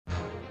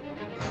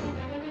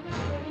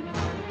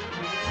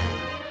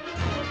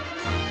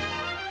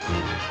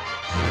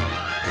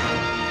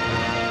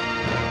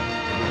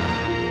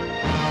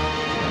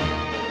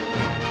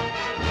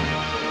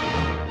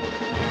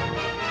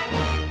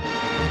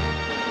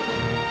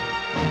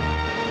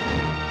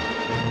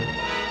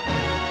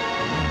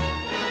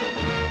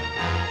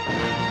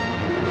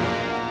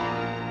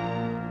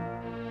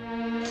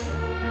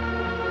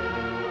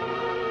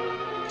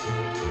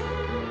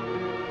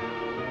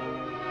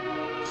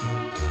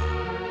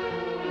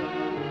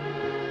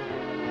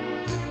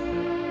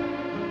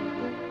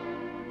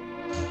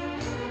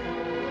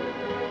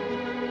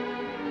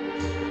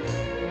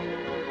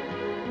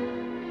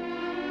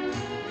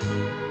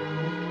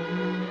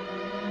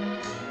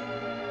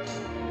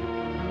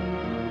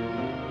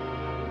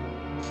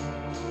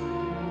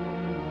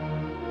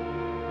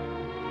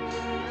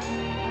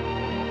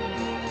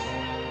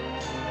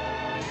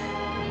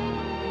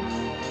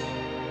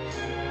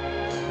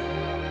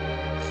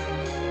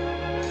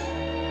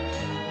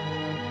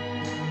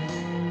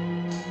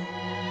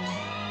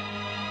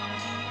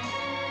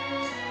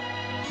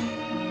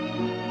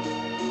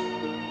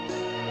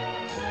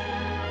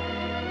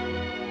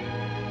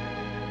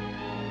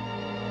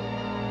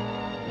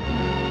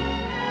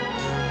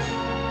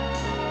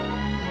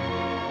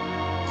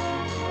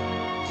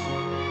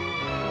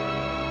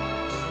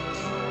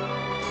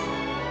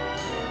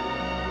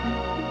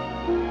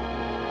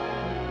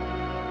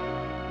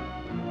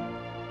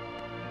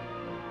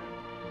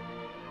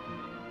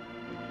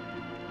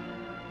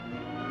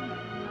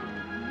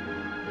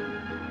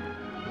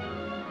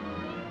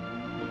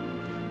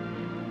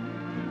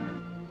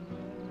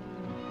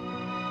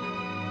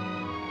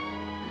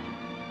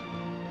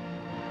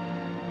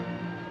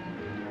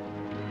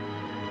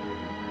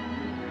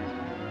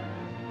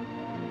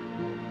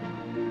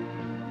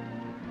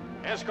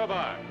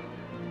Escobar.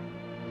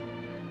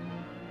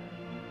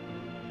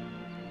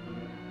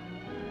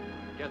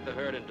 Get the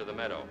herd into the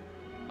meadow.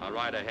 I'll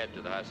ride ahead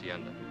to the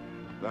hacienda.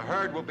 The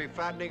herd will be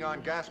fattening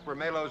on Gaspar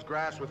Melo's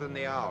grass within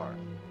the hour.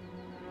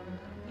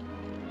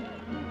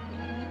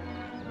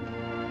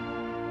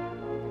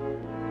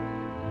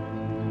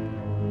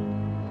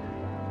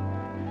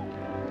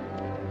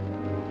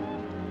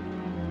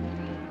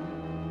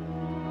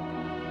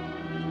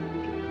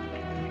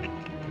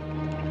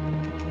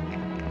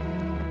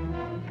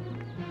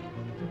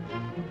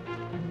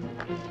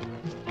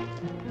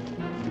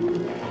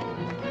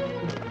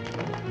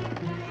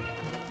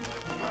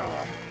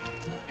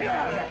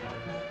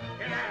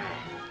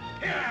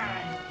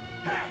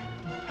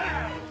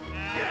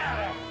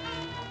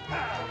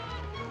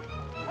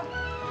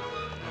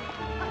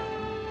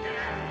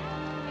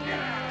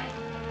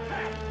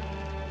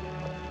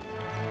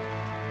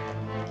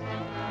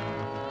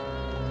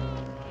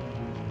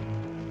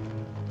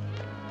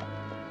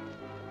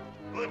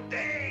 Good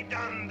day,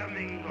 Don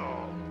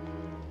Domingo.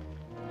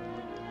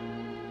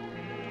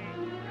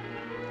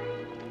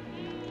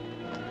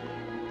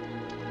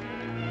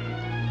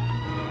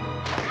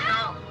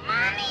 Help,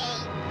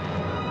 Mommy!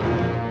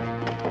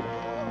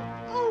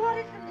 Oh, what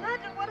is the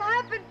matter? What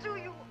happened to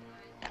you?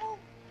 Oh,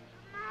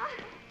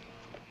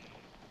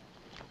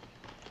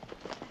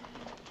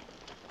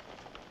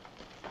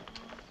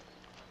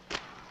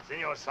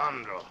 Senor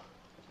Sandro,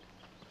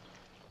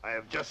 I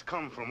have just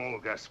come from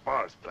old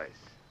Gaspar's place.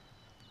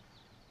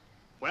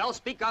 Well,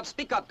 speak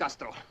up,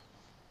 Castro.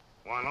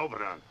 Juan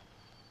Obran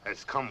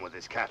has come with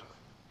his cattle.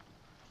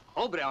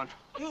 Obran?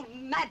 You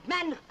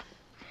madman!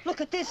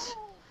 Look at this.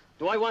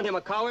 Do I want him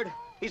a coward?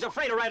 He's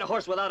afraid to ride a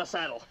horse without a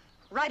saddle.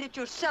 Ride it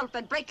yourself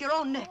and break your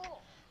own neck.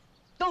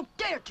 Don't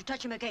dare to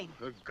touch him again.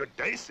 Good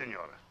day,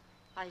 senora.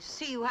 I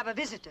see you have a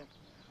visitor.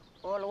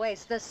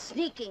 always the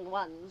sneaking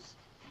ones.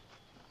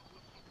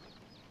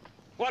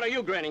 What are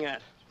you grinning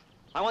at?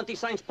 I want these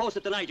signs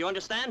posted tonight, you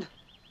understand?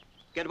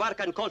 Get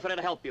Barca and Colfred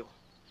to help you.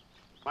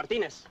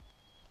 Martinez.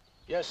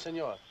 Yes,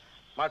 senor.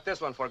 Mark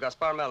this one for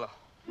Gaspar Melo.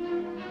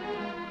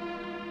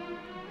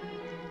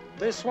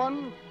 This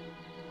one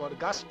for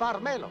Gaspar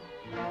Melo.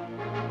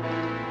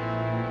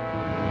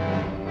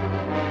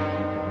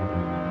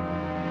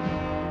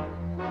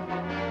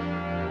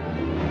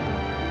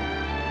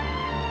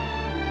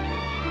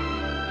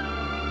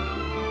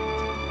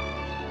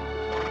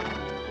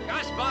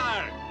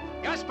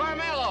 Gaspar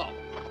Melo!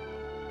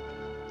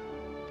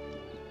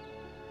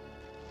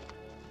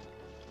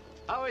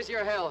 How is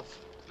your health?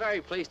 Very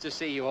pleased to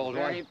see you, old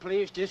one. Very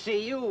pleased to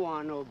see you,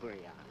 Juan Obran.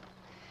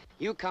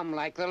 You come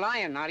like the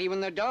lion. Not even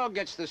the dog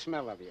gets the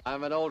smell of you.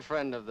 I'm an old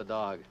friend of the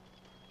dog.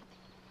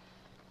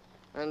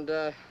 And,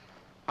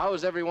 how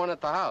is everyone at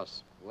the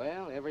house?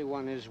 Well,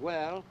 everyone is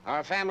well.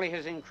 Our family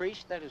has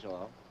increased, that is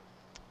all.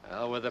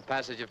 Well, with the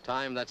passage of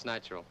time, that's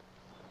natural.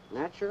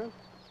 Natural?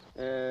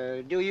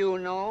 Do you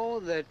know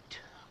that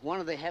one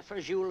of the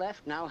heifers you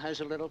left now has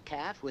a little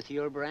calf with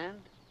your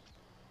brand?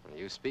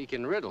 You speak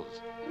in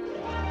riddles.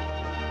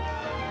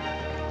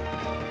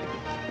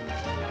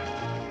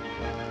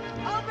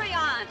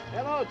 Obran!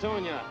 Hello,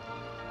 Tonya.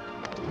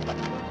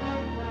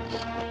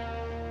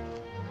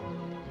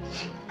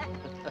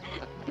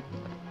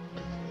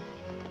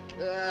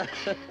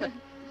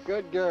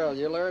 Good girl,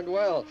 you learned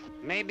well.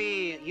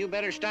 Maybe you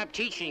better stop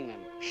teaching them.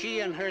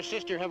 She and her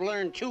sister have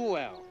learned too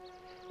well.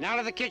 Now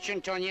to the kitchen,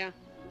 Tonya.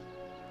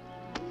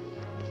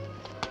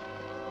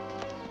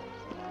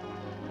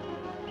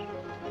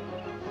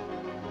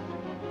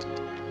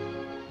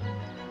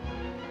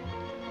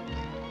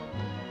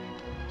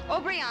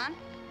 Obran,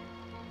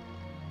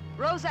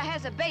 Rosa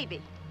has a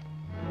baby.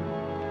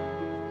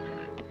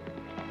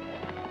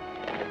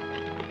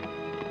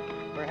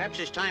 Perhaps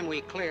it's time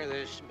we clear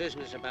this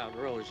business about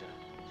Rosa.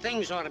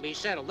 Things ought to be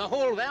settled. The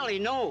whole valley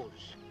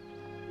knows.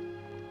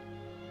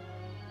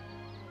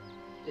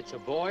 It's a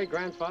boy,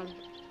 Grandfather?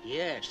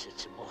 Yes,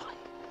 it's a boy.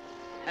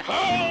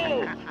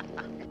 Oh!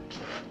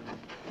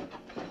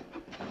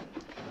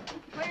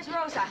 Where's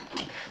Rosa?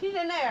 She's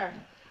in there.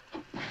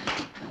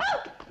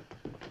 Oh!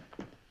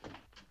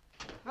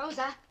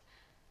 Rosa,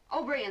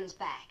 Obran's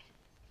back.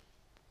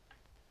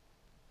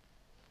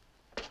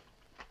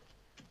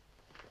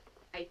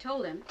 I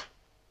told him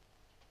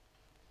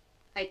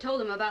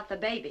about the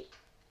baby.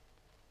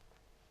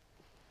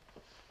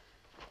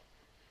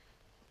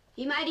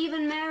 He might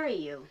even marry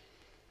you.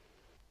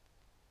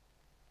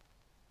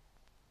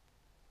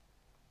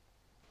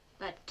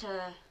 But,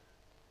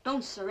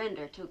 don't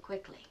surrender too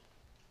quickly.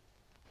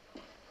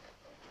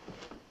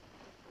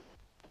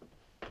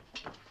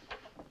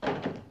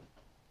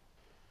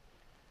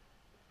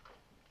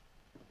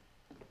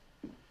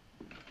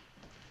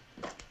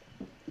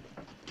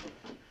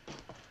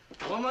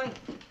 Woman,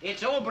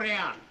 it's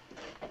Obran.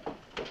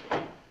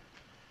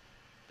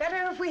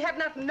 Better if we had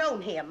not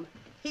known him.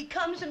 He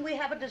comes and we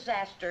have a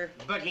disaster.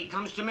 But he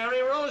comes to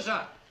marry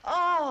Rosa.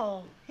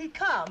 Oh, he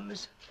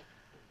comes.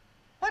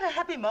 What a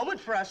happy moment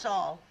for us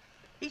all.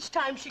 Each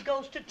time she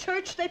goes to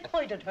church, they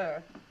point at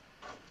her.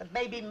 The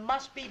baby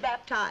must be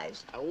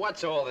baptized.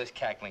 What's all this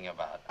cackling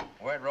about?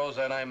 Weren't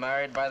Rosa and I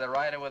married by the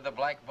rider with the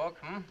black book,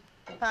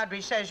 The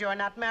Padre says you're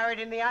not married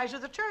in the eyes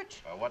of the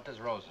church. Well, what does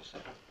Rosa say?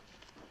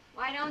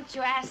 Why don't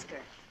you ask her?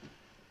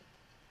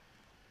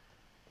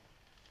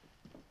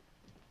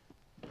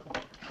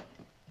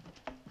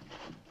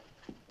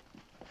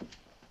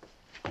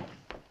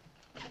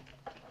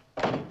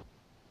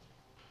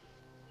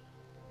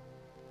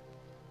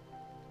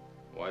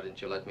 Why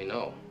didn't you let me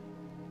know?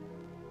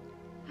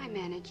 I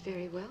managed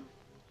very well.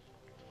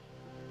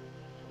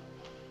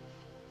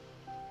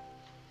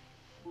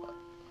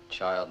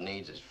 Child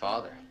needs his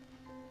father.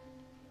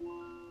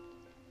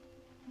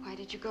 Why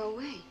did you go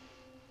away?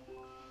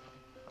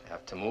 I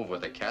have to move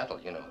with the cattle,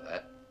 you know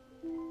that.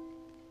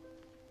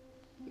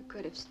 You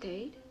could have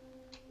stayed.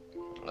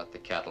 Let the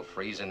cattle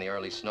freeze in the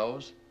early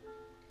snows.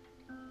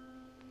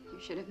 You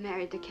should have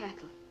married the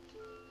cattle.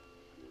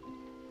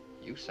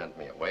 You sent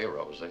me away,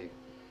 Rosa. You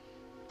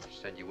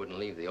said you wouldn't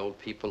leave the old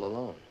people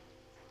alone.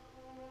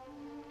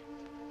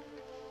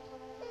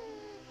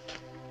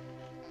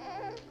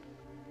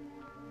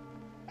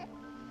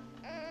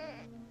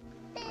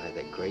 By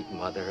the great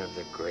mother of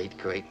the great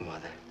great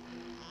mother.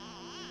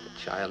 The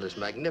child is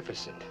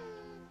magnificent.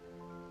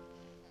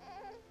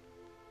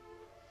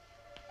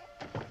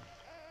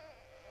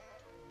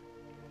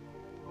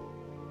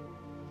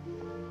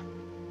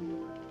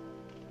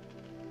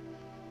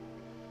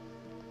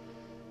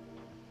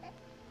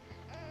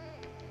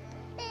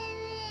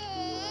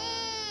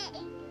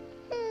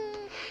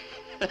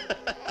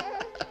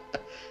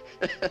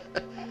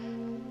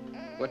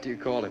 What do you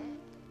call him?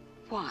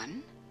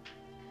 Juan?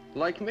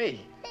 Like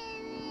me.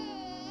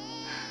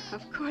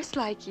 Of course,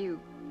 like you.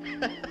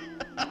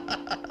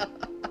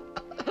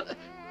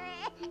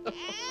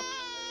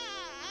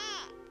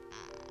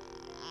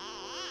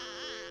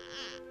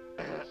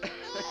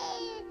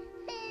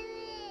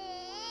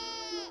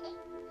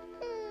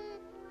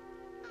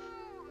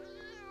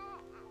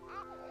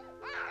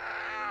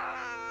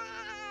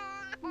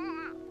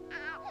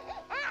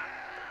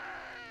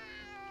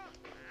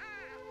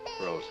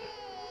 Rosa,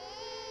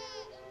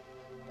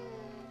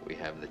 we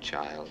have the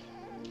child,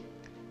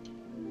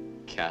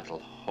 cattle,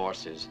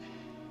 horses.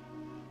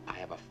 I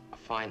have a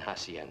fine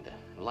hacienda,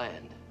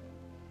 land.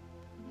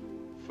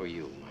 For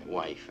you, my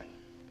wife, and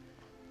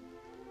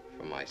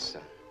for my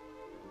son.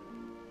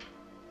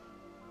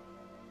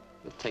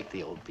 We'll take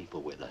the old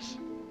people with us.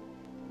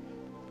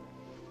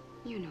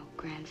 You know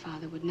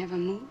Grandfather would never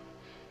move.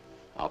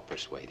 I'll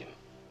persuade him.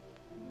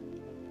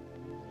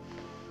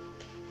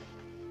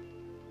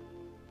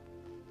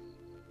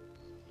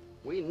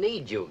 We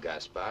need you,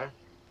 Gaspar.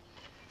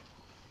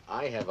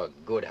 I have a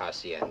good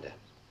hacienda,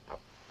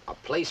 a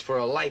place for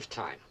a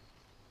lifetime.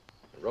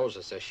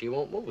 Rosa says she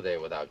won't move there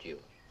without you.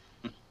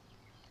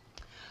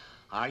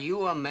 Are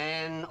you a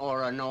man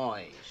or a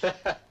noise?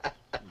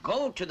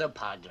 Go to the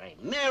Padre,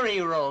 marry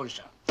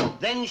Rosa.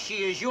 Then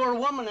she is your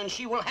woman and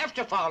she will have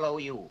to follow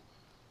you.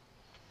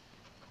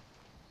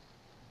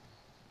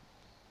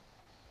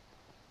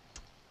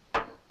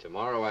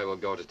 Tomorrow I will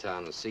go to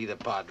town and see the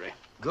Padre.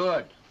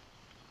 Good.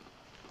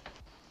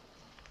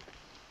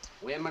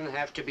 Women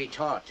have to be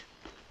taught.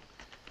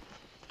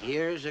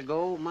 Years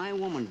ago, my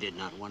woman did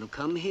not want to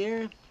come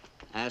here.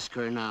 Ask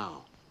her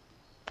now.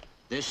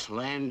 This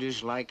land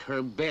is like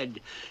her bed.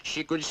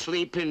 She could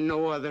sleep in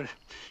no other.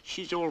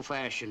 She's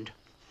old-fashioned.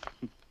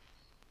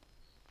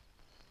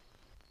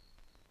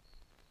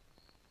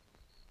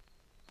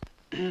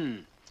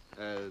 Good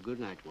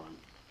night, Juan.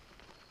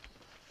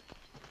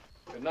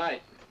 Good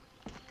night.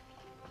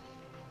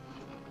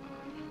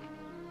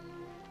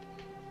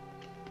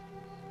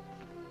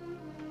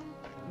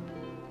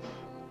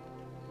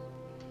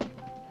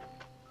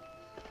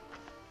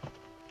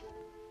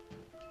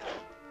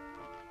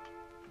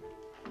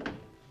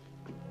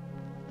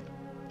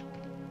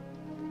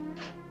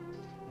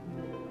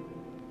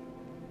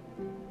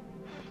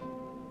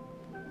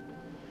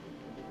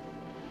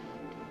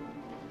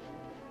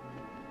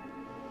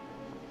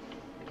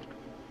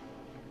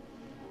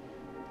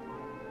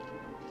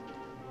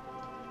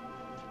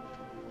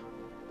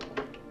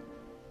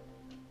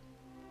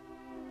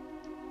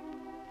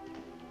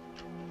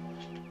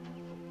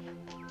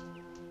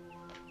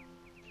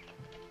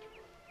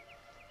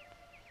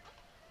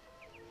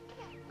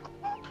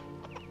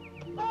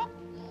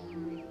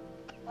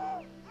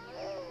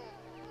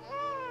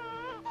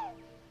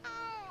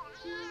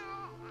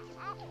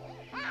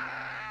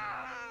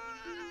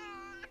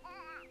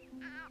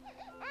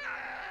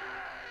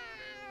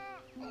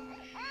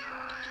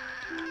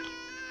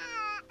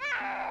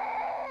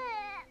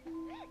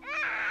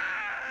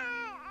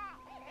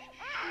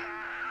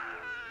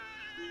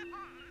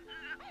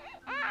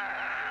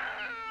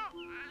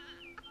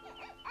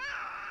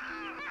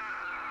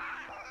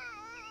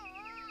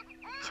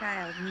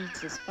 Child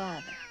needs his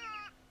father.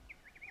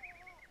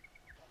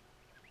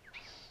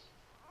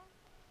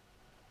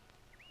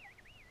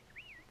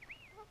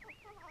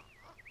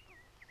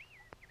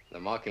 The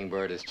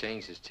mockingbird has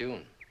changed his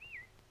tune.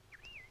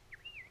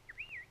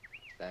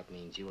 That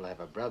means you'll have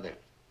a brother.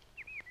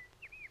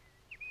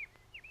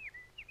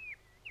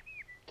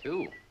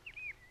 2.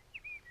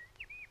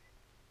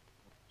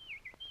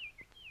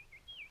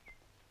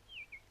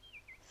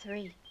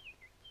 3.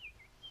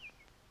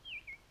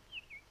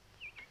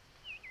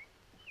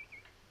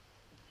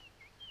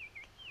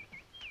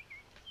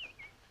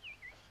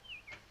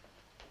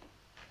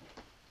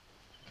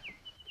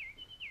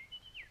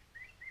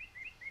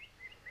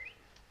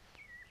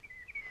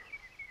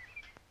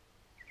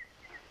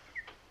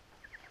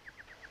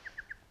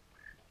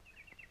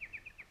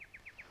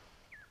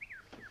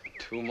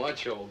 Too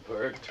much, old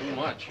bird, too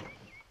much.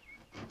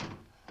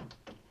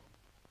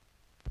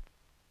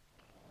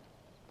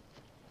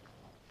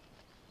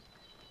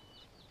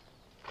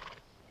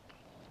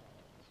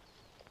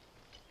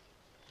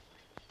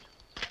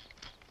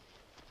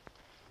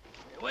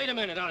 Wait a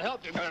minute, I'll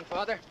help you,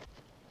 grandfather.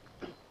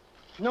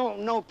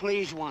 No,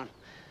 please, Juan.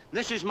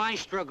 This is my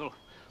struggle.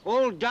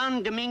 Old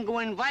Don Domingo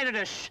invited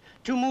us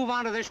to move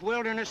onto this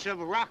wilderness of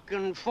rock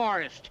and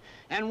forest.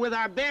 And with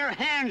our bare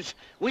hands,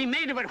 we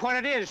made of it what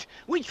it is.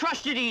 We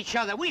trusted each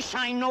other. We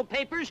signed no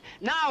papers.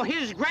 Now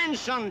his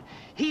grandson,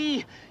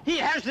 he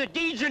has the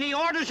deeds and he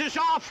orders us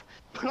off.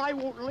 But I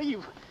won't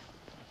leave.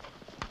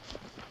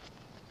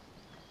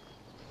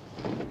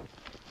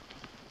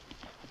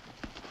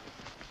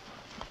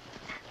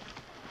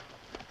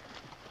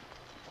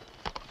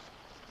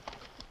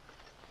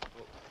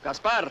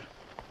 Gaspar.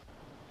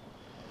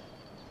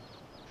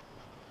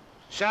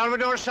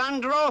 Salvador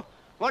Sandro,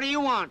 what do you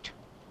want?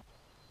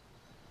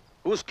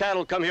 Whose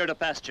cattle come here to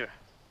pasture?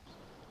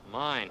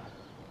 Mine.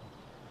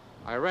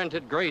 I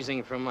rented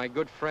grazing from my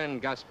good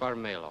friend Gaspar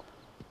Melo.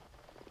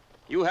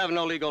 You have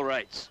no legal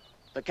rights.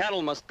 The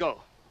cattle must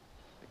go.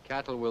 The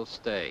cattle will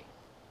stay.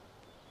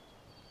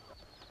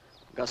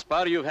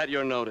 Gaspar, you've had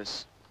your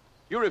notice.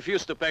 You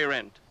refuse to pay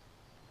rent.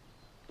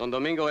 Don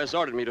Domingo has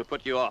ordered me to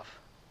put you off.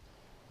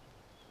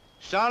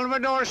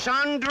 Salvador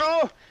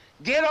Sandro,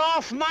 get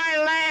off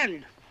my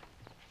land!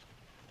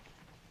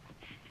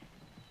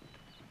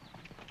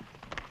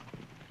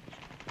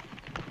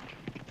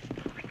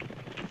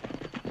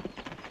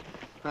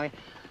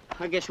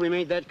 I guess we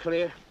made that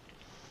clear.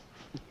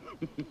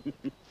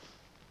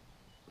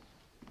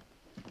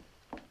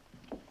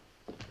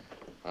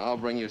 I'll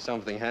bring you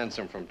something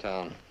handsome from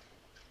town.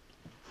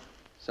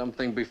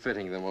 Something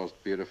befitting the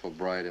most beautiful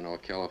bride in all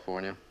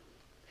California.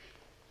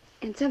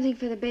 And something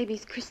for the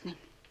baby's christening.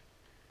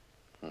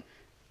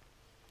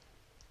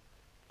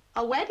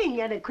 A wedding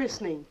and a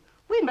christening.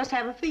 We must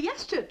have a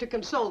fiesta to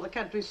console the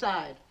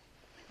countryside.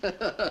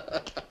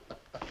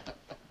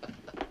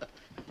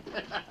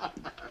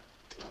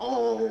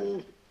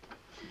 Oh.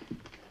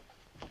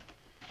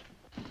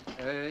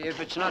 If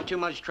it's not too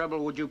much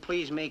trouble, would you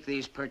please make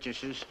these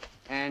purchases?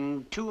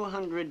 And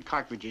 200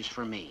 cartridges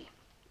for me.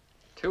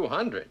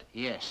 200?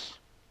 Yes.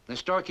 The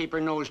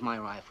storekeeper knows my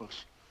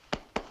rifles.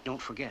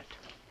 Don't forget.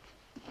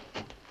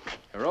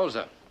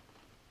 Rosa,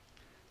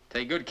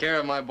 take good care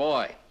of my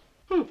boy.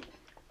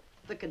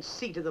 The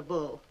conceit of the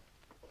bull.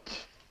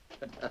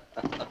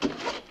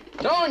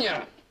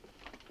 Tonya!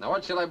 Now,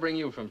 what shall I bring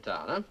you from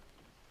town, huh?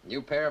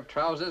 New pair of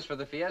trousers for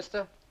the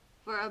fiesta?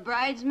 For a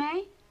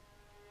bridesmaid?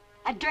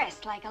 A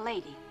dress like a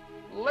lady.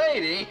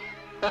 Lady?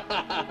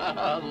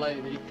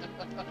 Lady.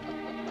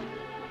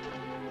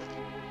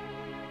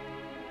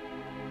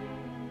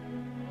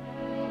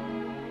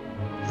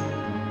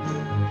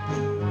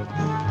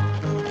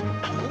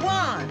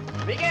 Juan!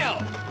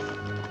 Miguel!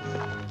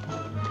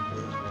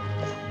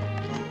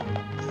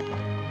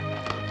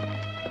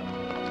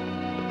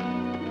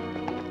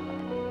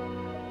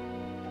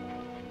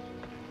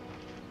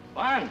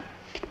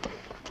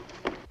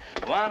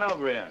 Juan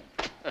O'Brien,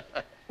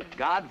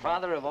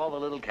 godfather of all the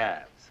little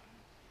calves.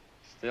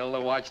 Still the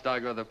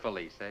watchdog of the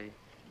police, eh?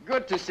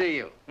 Good to see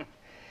you.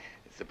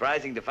 It's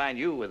surprising to find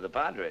you with the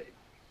padre.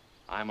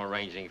 I'm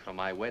arranging for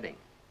my wedding.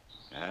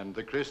 And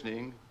the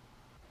christening.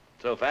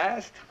 So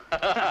fast?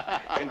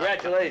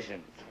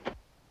 Congratulations.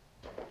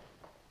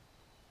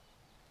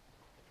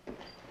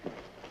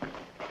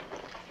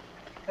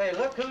 Hey,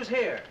 look who's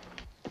here.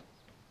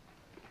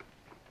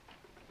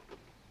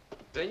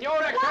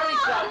 Senora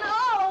Carissa!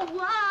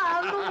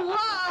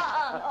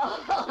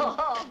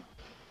 Oh,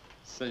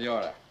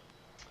 Senora,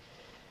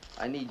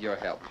 I need your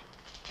help.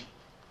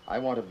 I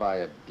want to buy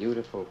a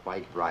beautiful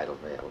white bridal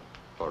veil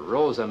for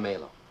Rosa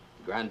Melo,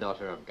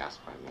 granddaughter of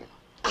Gaspar Melo.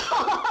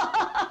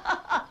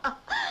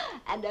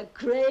 And a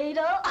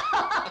cradle.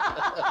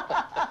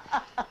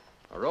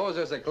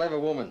 Rosa's a clever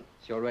woman.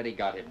 She already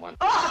got him one.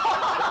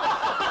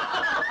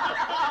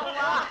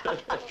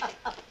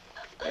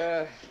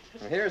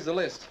 Here's the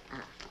list.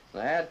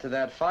 Now add to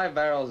that 5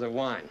 barrels of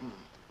wine.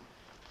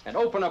 And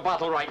open a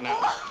bottle right now.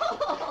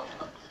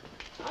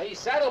 Now, these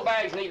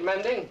saddlebags need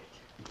mending.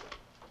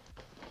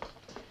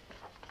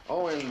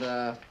 Oh,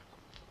 and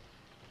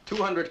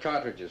 200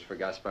 cartridges for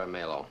Gaspar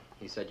Melo.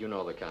 He said you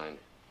know the kind.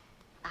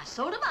 I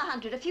sold him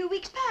 100 a few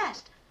weeks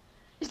past.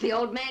 Is the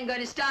old man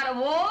going to start a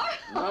war?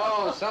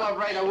 No,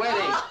 celebrate a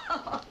wedding.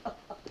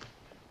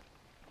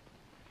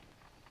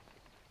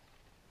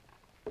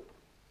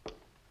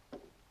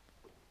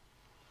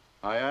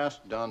 I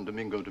asked Don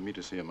Domingo to meet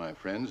us here, my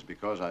friends,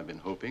 because I've been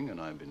hoping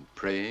and I've been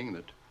praying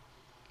that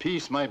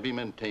peace might be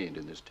maintained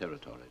in this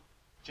territory.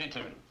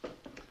 Gentlemen,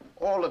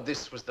 All of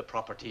this was the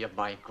property of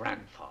my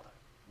grandfather,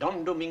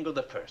 Don Domingo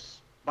I,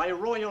 by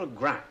royal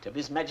grant of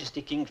His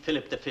Majesty King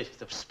Philip V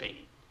of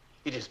Spain.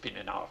 It has been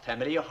in our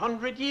family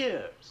 100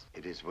 years.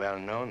 It is well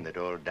known that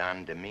old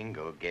Don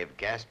Domingo gave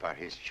Gaspar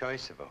his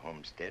choice of a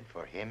homestead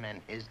for him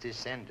and his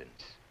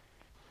descendants.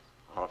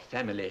 Our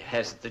family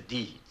has the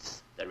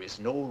deeds. There is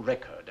no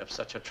record of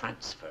such a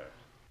transfer.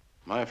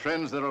 My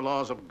friends, there are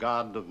laws of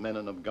God, of men,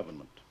 and of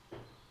government.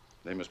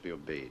 They must be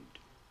obeyed.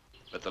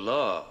 But the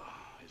law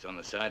is on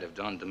the side of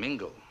Don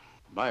Domingo.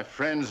 My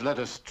friends, let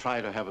us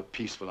try to have a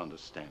peaceful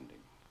understanding.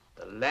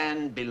 The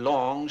land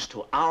belongs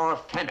to our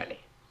family.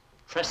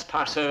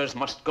 Trespassers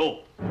must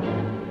go.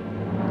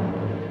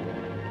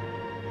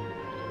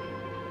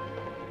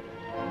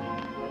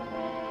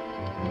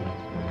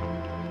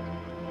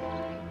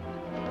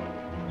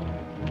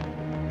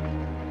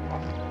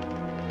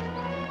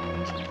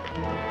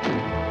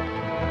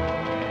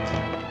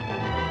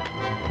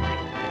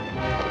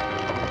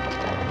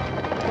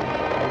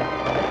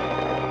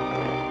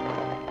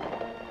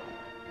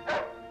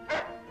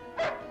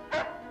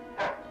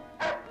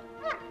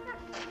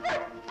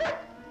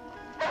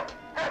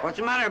 What's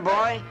the matter,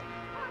 boy?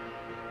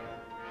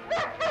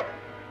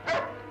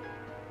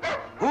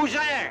 Who's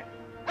there?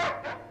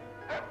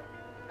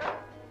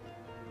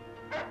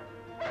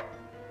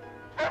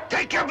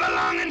 Take your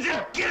belongings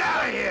and get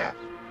out of here!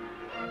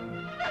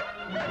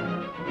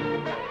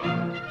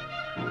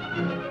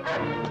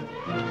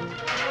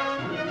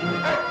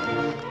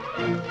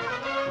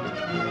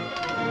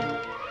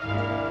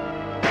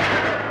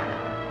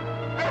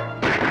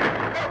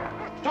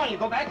 Tony,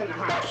 go back in the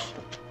house.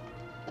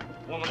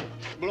 Woman,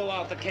 blow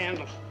out the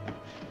candle.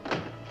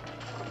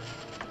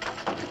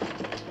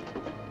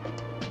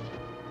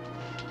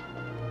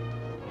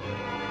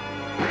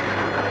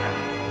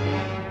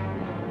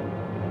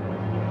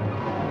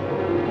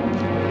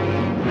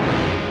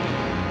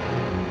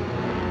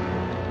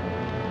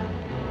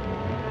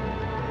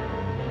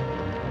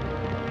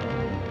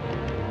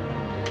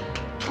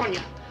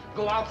 Tonya,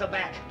 go out the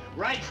back.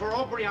 Ride for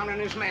O'Brien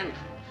and his men.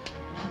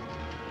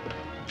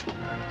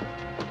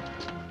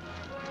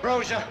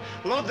 Rosa,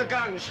 load the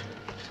guns.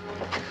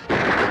 Give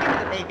me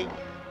the baby.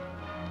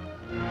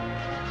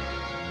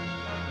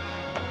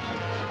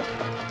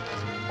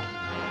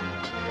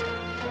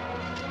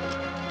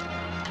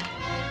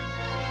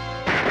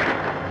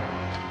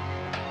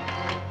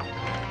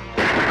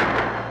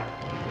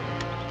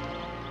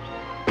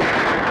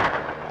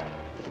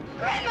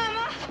 Right,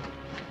 Mama?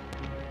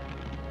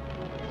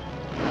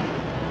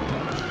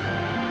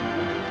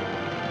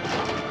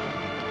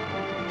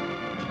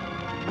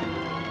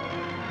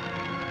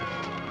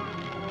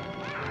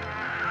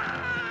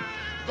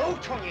 Go,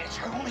 Tonya, it's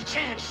our only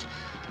chance.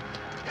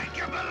 Take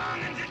your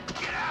belongings and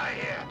get out of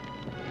here!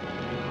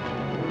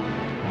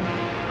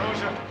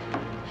 Rosa!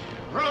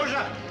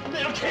 Rosa!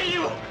 They'll kill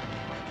you!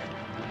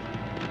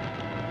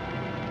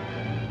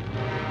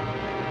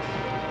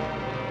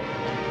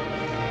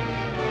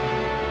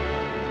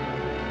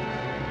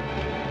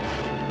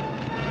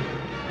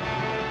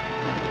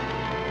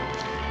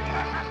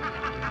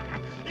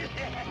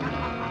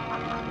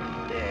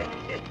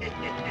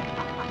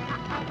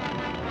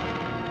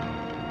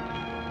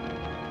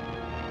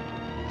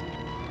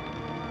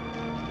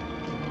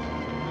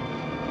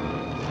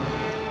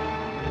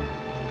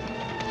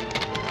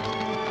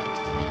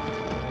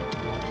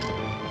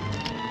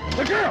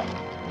 The girl!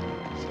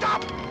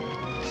 Stop!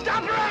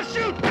 Stop or I'll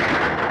shoot!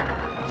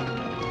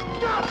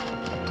 Stop!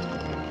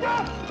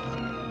 Stop!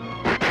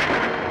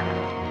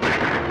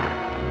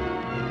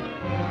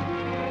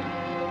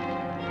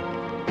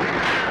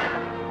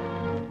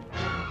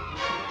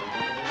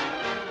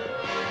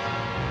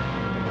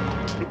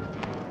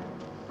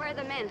 Where are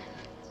the men?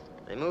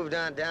 They moved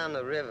on down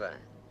the river.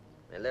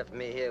 They left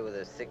me here with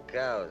the sick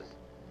cows.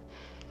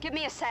 Give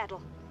me a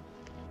saddle.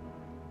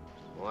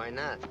 Why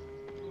not?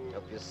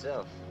 Help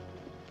yourself.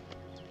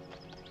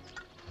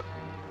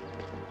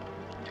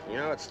 You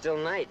know, it's still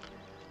night.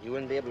 You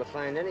wouldn't be able to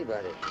find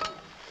anybody.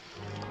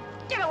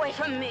 Get away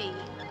from me!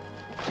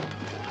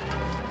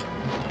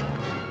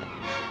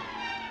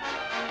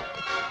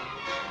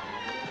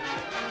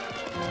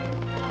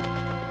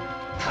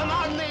 Come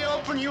on the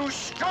open, you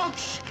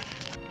skunks!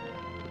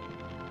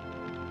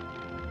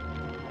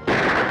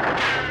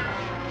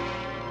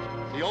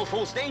 The old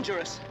fool's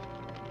dangerous.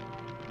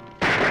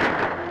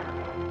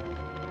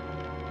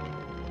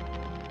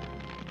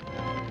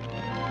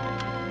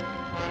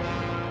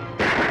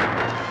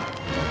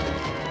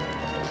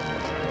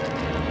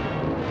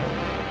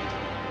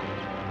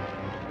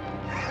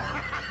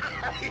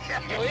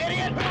 You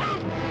idiot!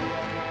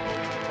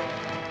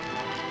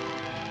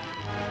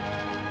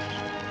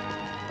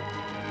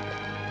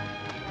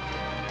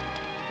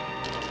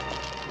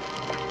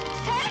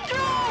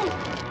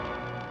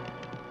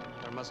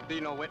 There must be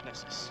no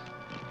witnesses.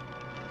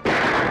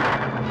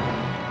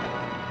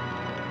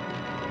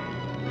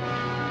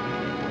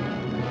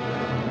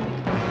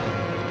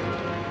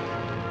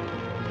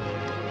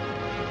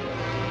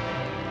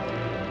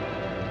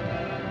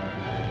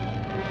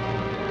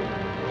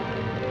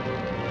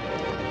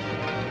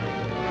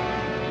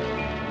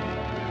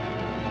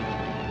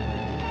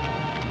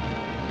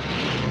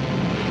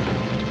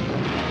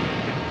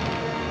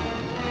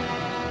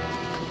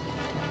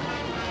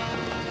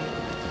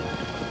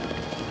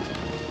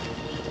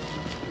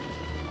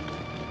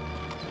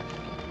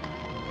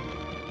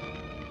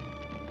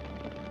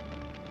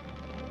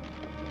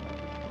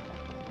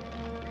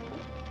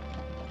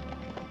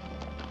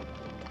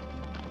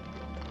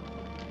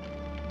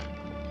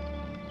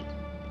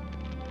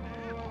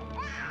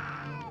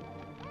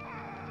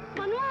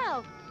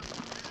 Cornel!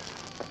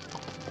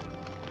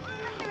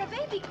 I hear a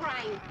baby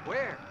crying.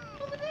 Where?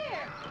 Over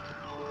there.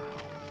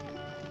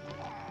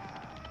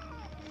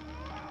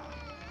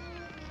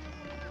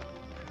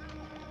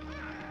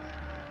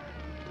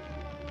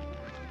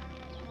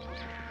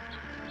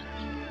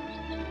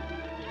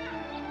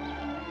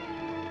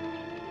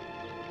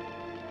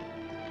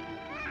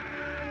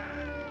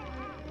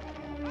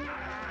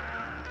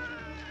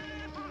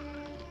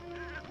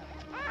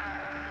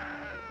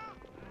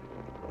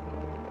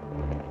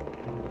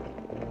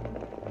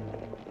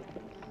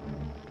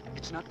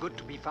 It's not good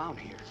to be found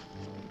here.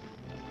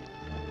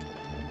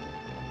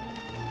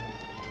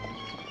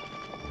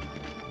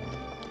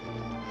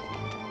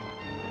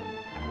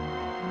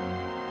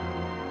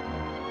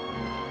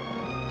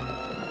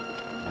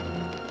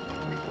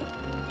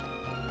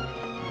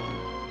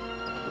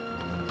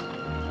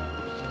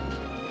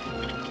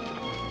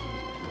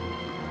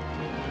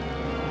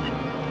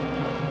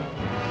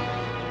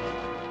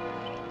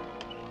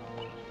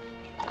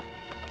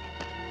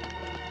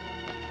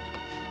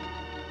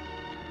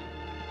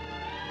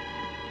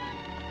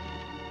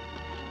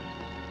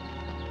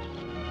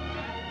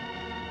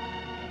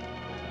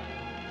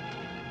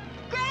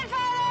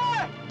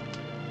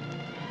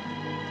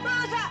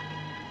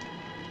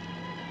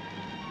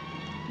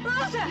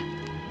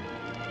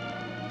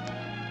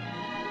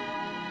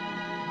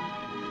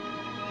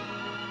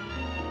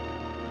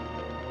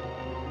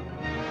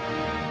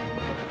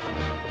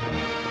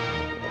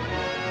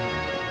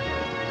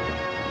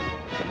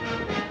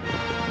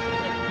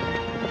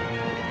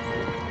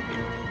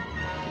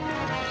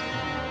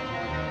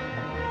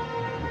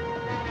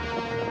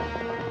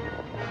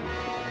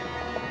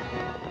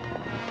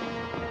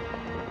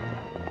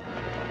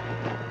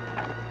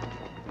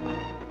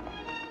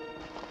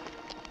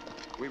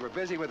 We were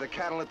busy with the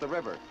cattle at the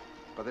river.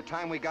 By the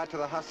time we got to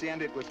the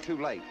hacienda, it was too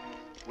late.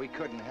 We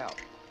couldn't help.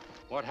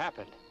 What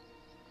happened?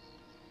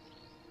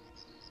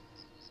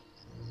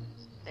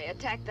 They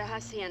attacked the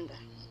hacienda.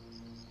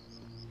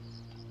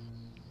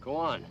 Go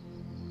on.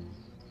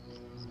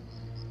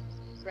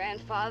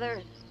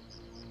 Grandfather,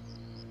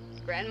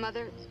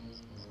 grandmother.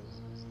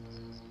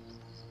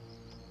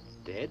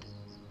 Dead?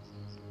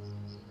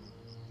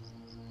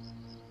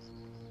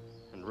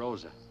 And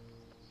Rosa.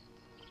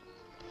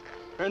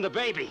 And the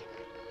baby.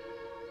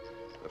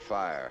 The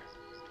fire.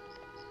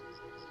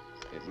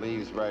 It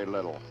leaves very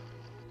little.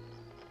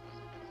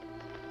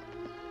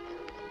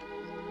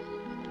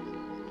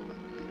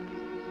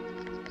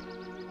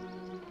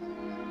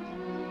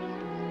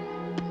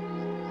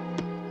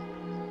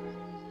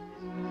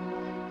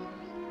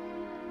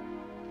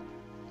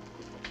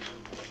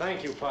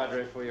 Thank you,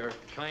 Padre, for your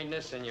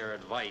kindness and your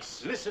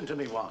advice. Listen to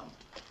me, Juan.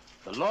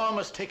 The law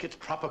must take its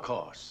proper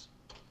course.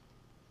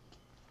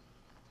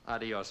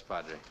 Adios,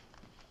 Padre.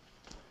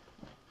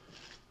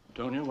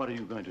 Donia, what are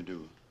you going to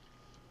do?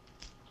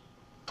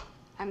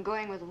 I'm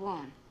going with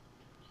Juan.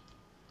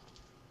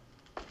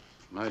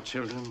 My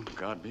children,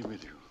 God be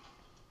with you.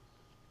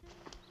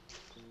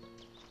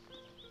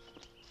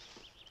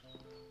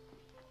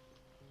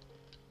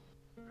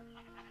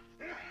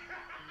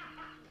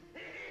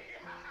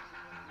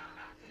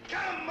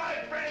 Come, my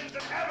friends,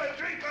 and have a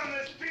drink on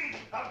the street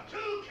of 2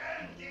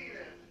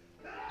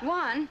 cantinas.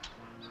 Juan,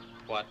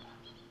 What?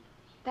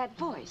 that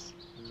voice.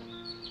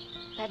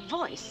 That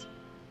voice.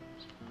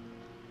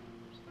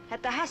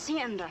 At the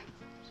hacienda.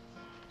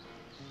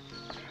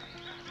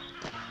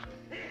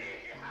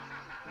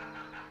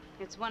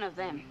 It's one of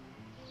them.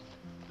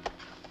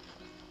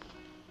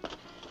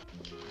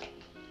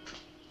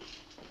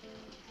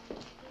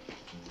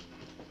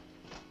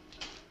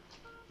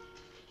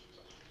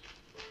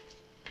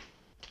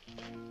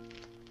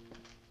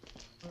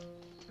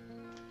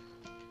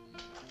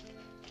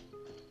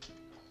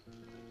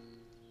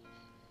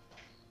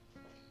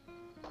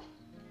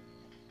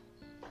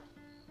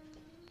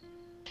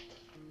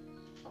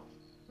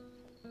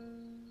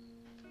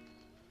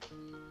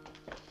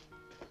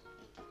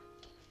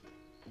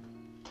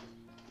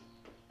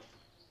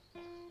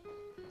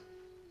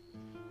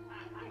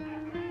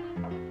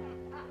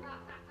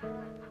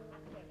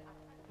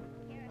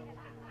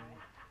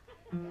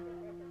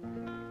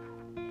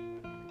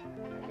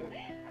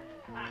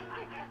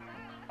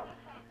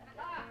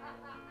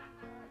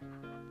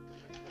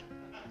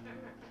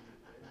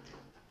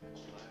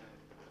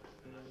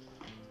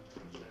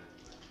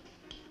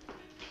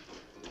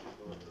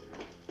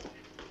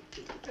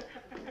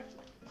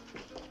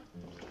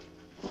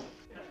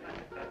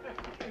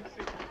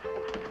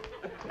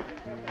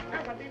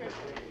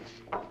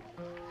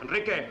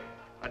 Enrique,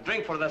 a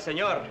drink for the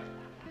señor.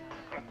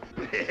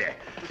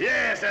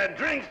 Yes, a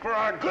drink for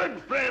our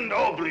good friend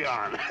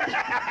Oblion.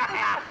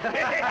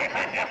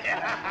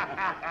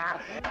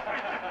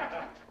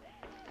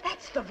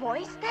 That's the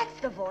voice.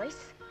 That's the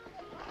voice.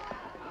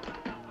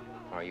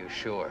 Are you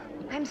sure?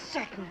 I'm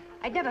certain.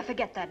 I'd never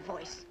forget that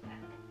voice.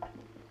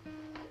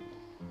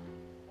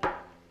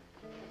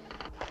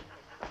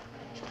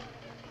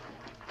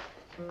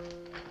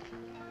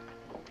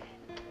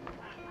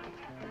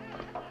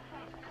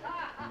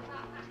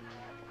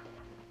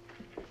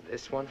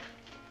 This one?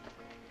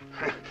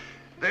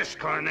 This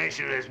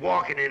carnation is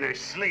walking in her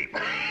sleep.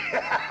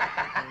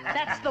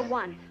 That's the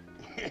one.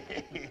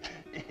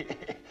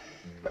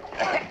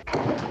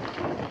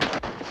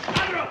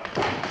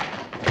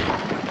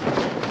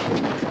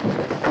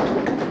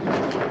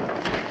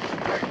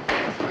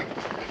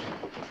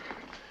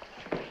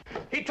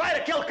 He tried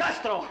to kill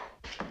Castro.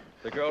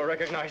 The girl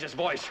recognized his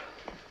voice.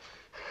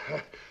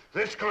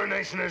 This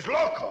carnation is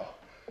loco.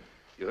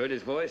 You heard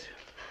his voice?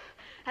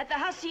 At the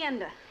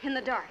hacienda, in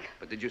the dark.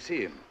 But did you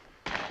see him?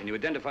 Can you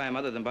identify him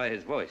other than by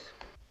his voice?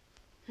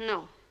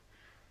 No.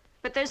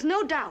 But there's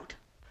no doubt.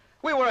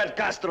 We were at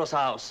Castro's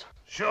house.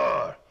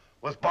 Sure.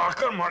 With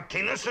Barker,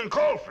 Martinez, and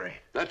Colfrey.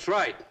 That's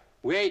right.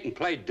 We ate and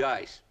played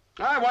dice.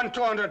 I won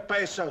 200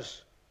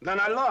 pesos. Then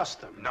I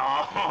lost them.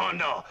 No,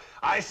 no.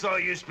 I saw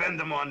you spend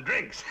them on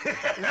drinks.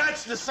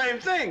 That's the same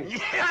thing.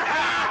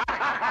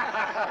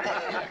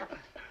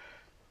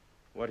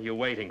 What are you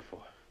waiting for?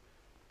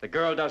 The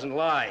girl doesn't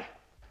lie.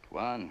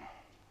 Dwan,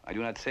 I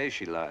do not say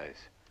she lies,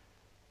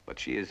 but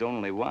she is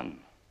only one.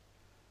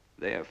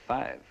 They are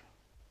 5.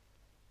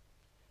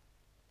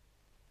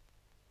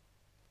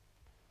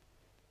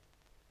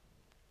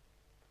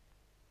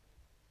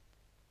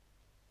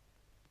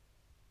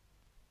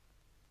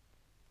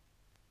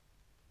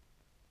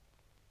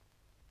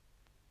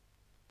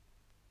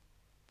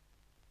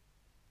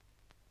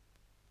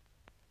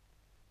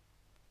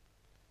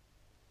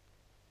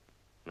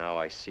 Now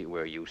I see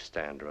where you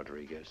stand,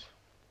 Rodriguez.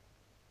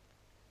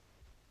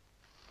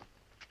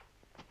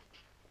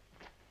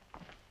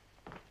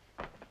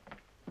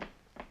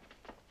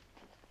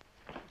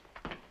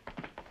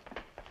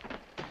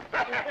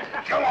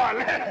 Come on.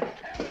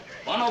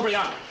 Juan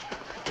O'Brien,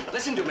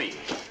 listen to me.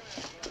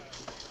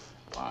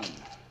 Juan,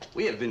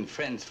 we have been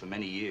friends for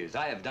many years.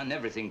 I have done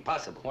everything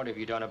possible. What have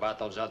you done about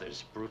those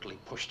others brutally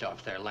pushed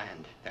off their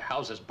land, their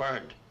houses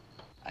burned?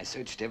 I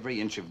searched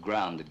every inch of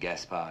ground at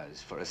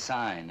Gaspar's for a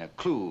sign, a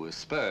clue, a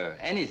spur,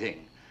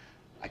 anything.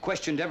 I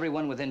questioned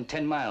everyone within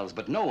 10 miles,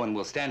 but no one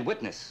will stand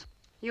witness.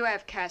 You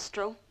have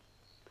Castro.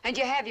 And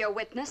you have your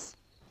witness.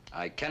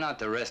 I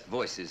cannot arrest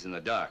voices in the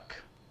dark.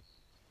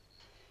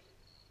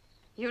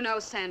 You know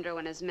Sandro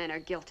and his men are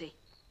guilty.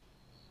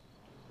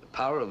 The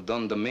power of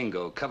Don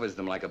Domingo covers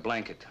them like a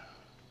blanket.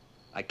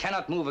 I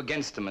cannot move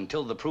against them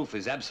until the proof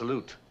is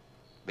absolute,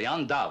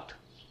 beyond doubt.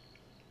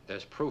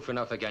 There's proof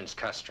enough against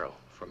Castro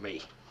for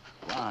me.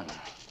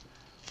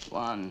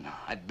 Juan,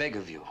 I beg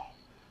of you,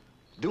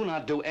 do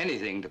not do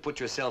anything to put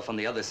yourself on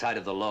the other side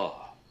of the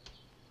law.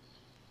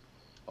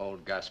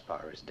 Old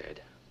Gaspar is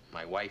dead.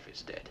 My wife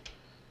is dead.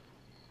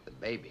 The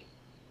baby.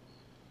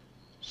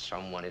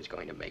 Someone is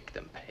going to make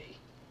them pay.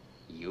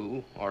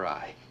 You or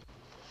I.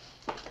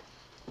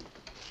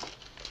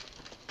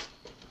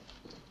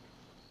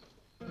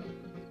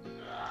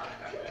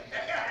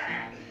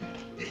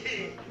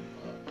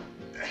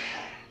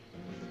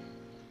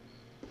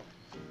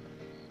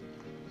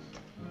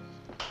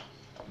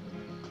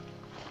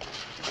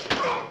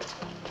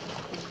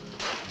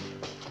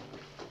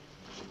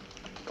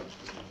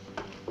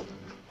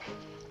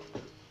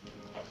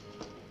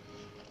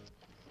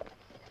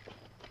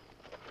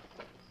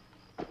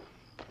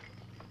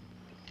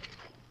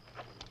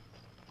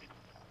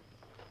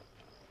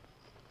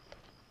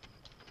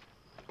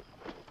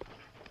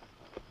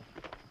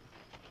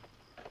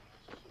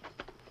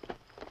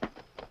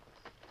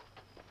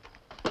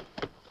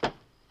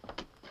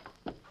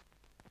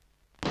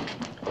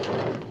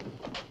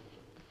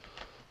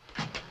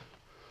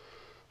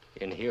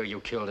 In here, you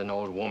killed an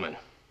old woman,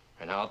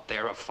 and out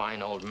there, a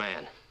fine old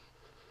man.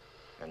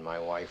 And my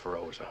wife,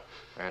 Rosa,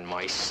 and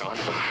my son.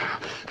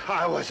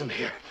 I wasn't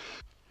here.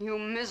 You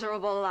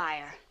miserable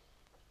liar.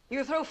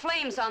 You threw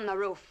flames on the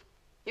roof.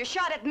 You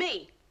shot at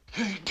me.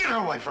 Get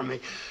away from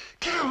me.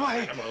 Get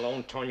away. I'm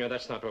alone, Tonya.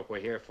 That's not what we're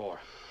here for.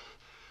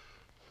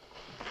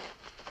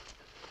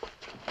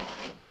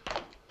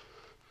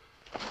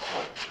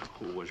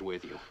 Who was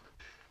with you?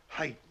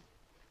 I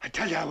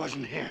tell you I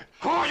wasn't here.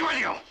 Who was with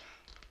you?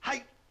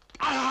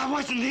 I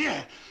wasn't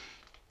here.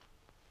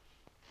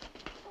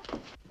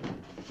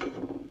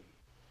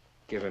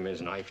 Give him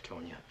his knife,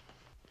 Tonya.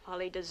 All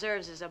he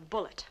deserves is a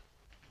bullet.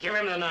 Give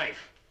him the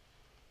knife.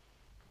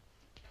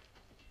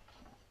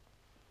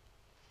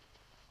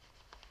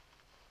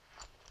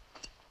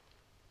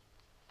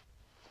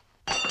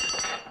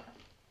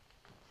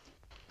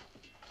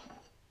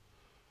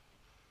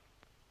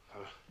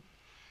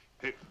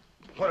 Hey,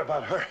 what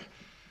about her?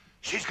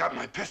 She's got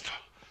my pistol.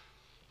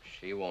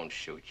 She won't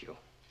shoot you.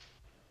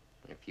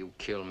 If you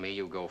kill me,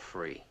 you go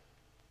free.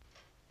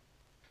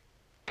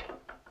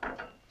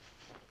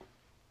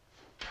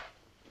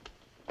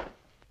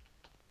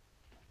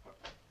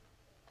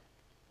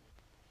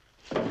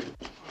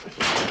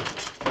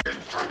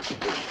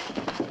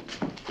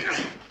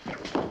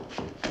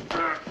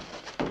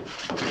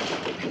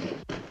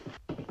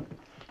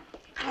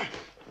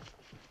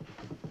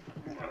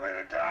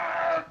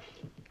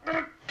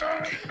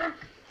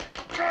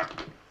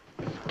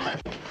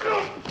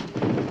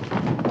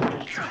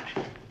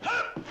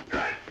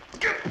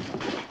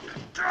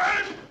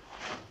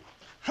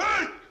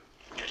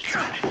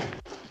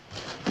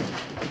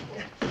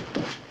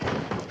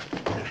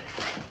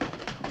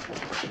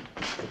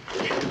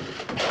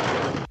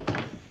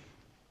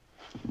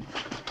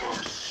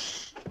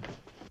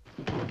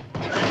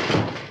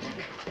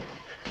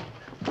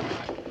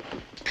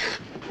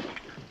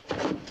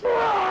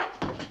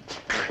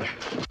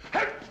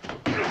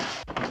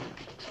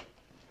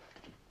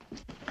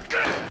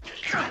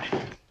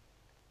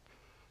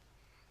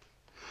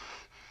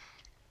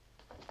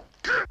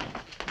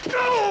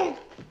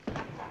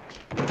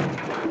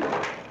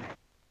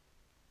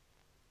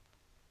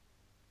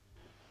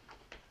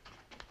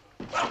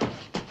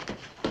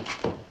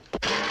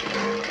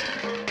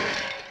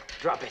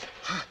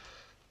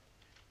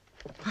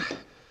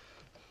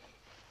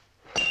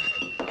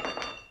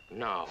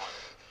 No.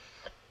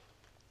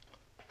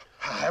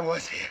 I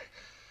was here.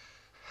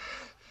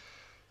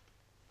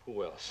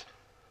 Who else?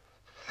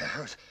 There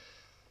was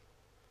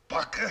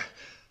Barker,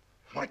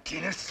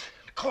 Martinez,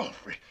 and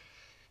Colfrey,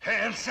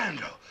 and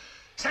Sandro.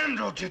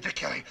 Sandro did the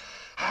killing.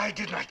 I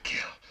did not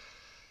kill.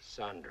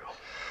 Sandro.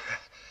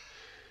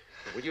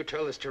 Will you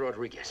tell this to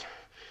Rodriguez?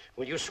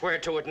 Will you swear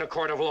to it in a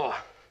court of law?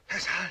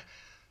 Yes,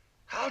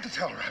 I'll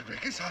tell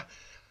Rodriguez.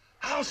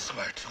 I'll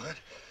swear to it.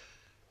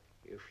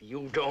 If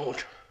you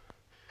don't...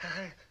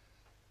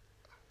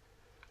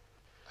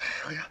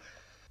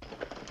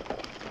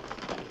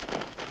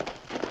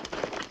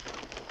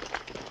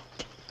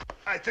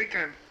 I think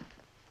I'm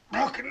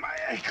broken my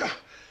ankle.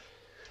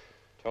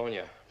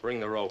 Tonya, bring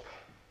the rope.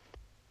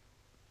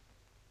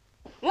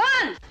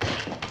 One!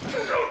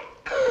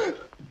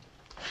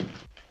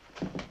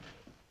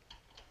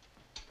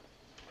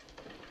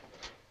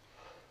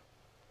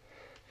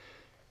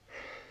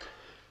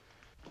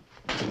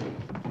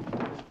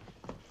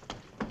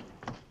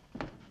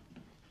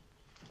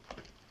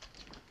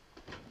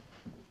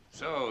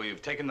 So,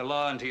 you've taken the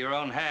law into your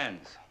own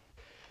hands.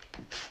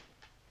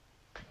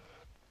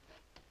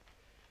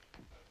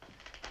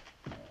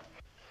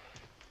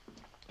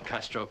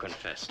 Castro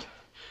confessed.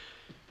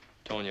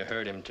 Tonya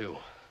heard him, too.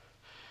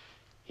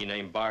 He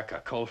named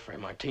Barca, Colfrey,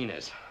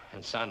 Martinez,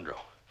 and Sandro.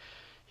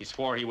 He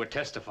swore he would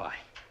testify.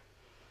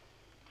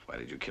 Why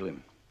did you kill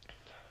him?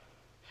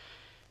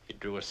 He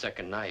drew a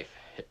second knife.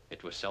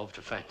 It was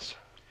self-defense.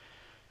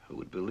 Who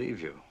would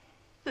believe you?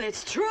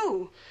 It's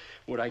true.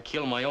 Would I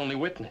kill my only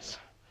witness?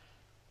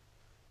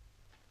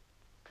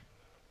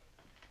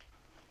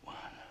 One,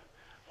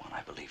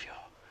 I believe you.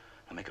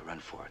 Now make a run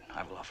for it.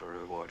 I will offer a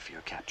reward for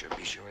your capture.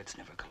 Be sure it's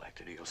never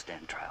collected or you'll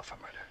stand trial for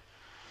murder.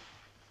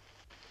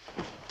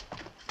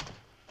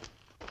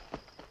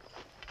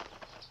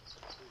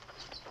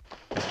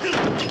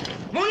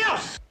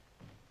 Munoz!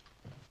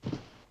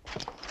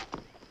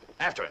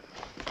 After him.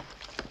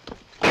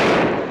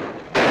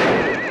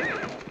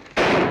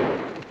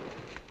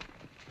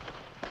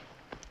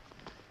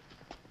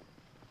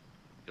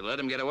 You let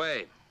him get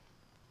away.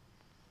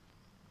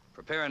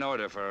 Prepare an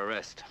order for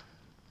arrest.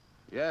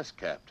 Yes,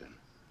 Captain.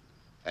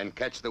 And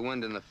catch the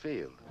wind in the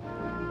field.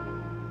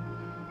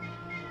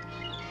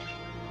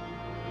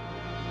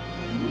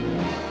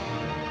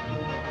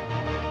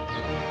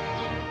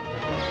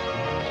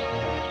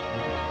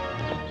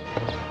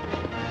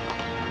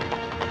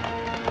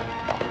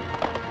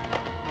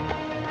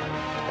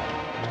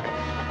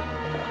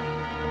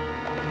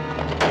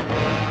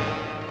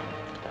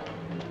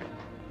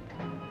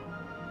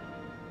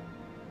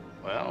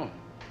 Well?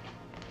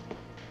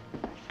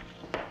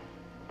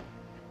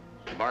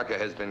 Barca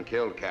has been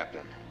killed,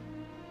 Captain.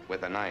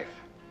 With a knife.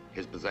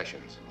 His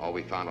possessions. All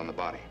we found on the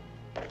body.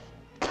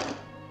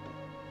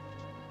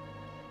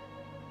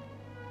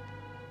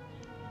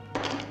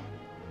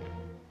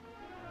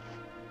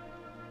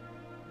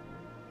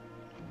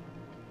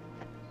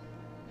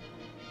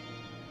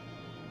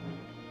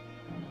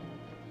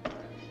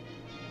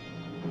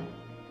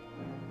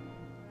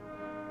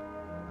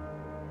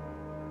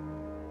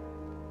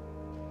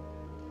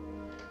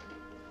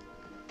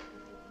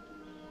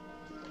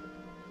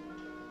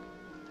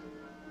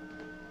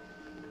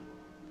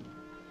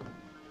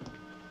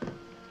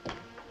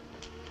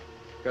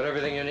 Got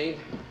everything you need?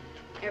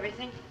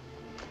 Everything?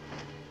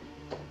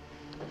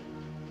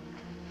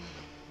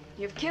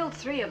 You've killed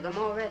 3 of them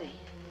already.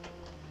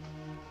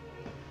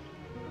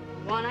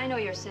 One, I know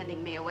you're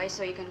sending me away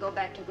so you can go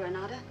back to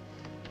Granada.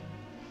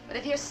 But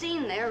if you're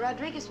seen there,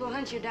 Rodriguez will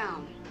hunt you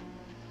down.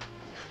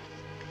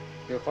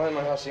 You'll find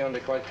my hacienda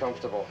quite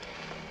comfortable.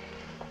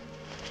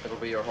 It'll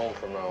be your home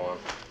from now on.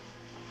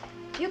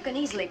 You can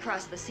easily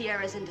cross the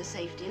Sierras into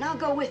safety, and I'll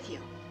go with you.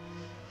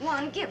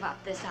 Juan, give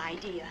up this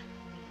idea.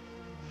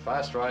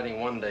 Fast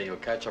riding one day, you'll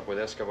catch up with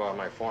Escobar,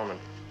 my foreman.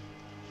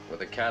 With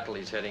the cattle,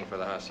 he's heading for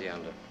the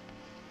hacienda.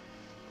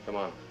 Come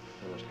on,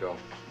 we must go.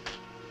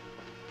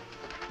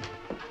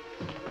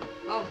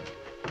 Oh.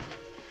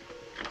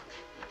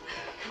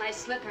 My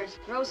slippers.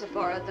 Rosa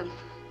borrowed them.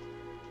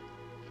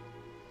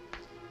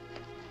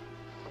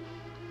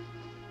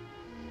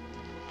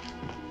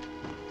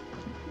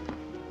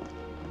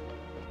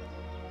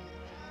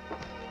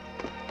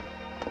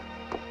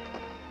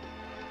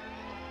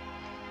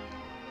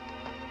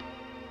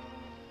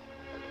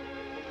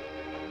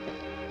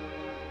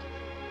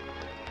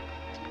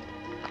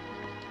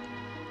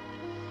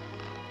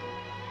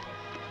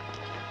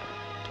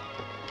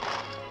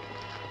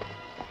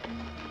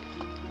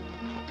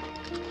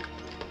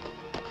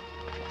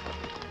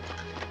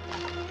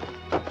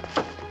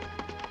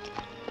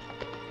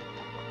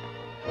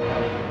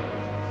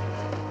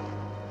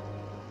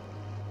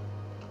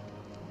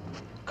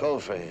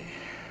 Colfrey,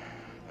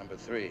 number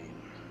 3.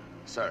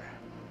 Sir,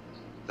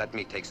 let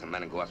me take some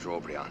men and go after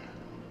O'Brien.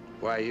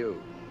 Why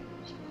you?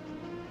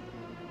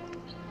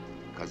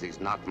 Because he's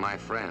not my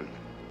friend.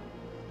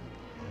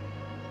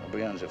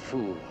 O'Brien's a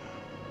fool.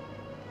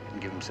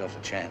 Didn't give himself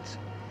a chance.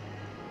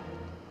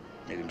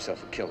 Made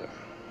himself a killer.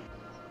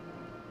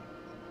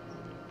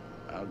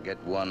 I'll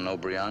get Juan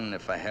Obreon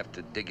if I have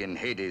to dig in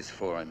Hades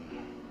for him.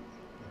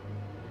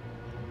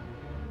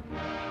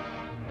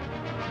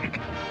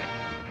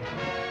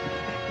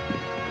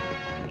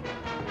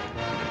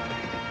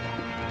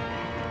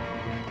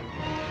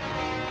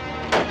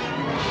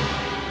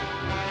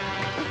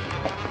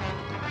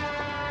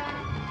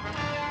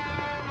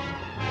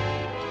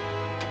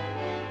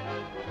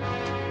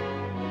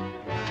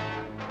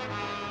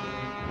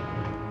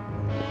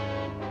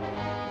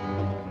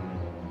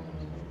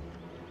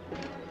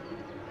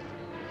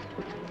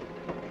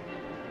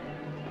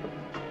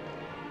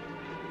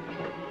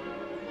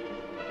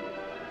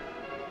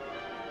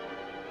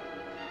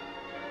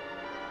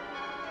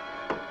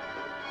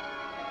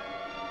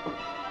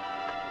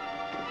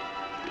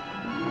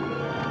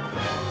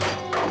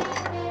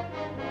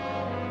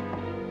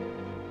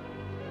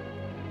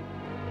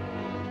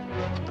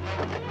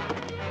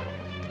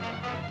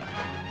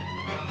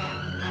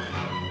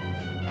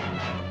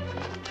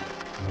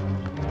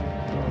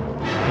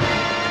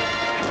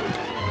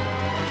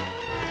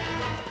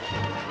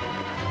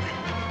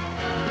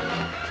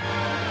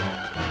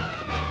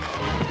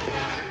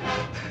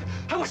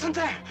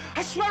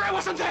 I swear I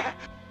wasn't there!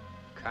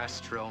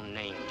 Castro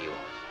named you.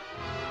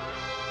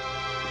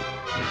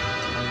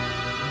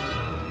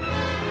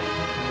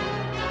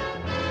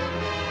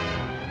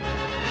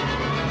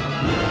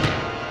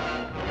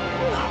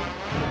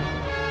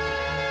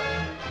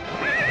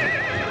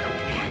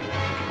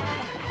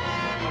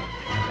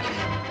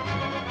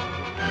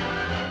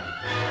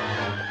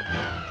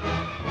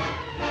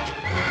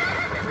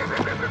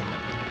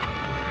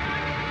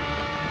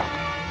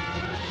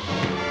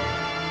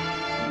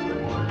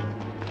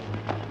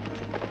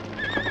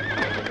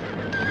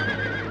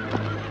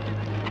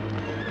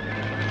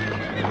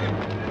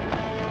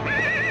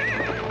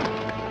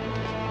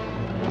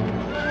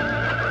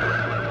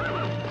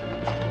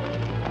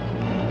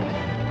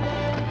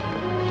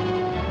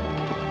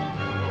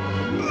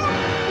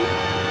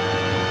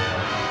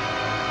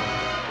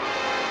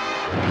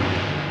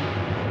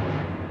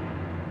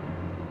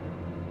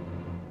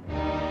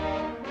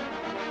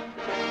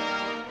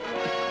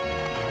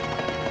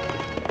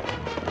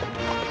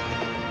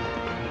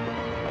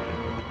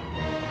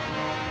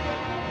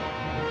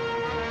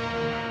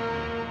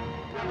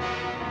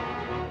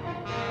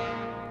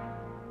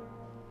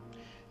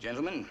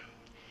 Gentlemen,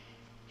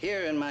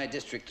 here in my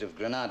district of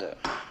Granada,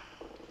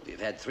 we've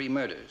had 3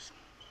 murders.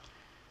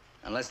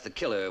 Unless the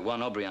killer,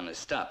 Juan Obreon, is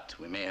stopped,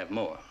 we may have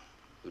more.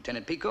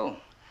 Lieutenant Pico,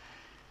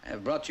 I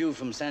have brought you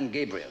from San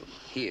Gabriel,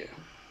 here.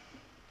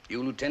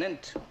 You,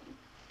 Lieutenant,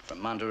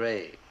 from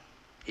Monterey,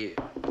 here.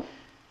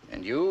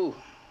 And you,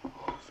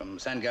 from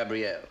San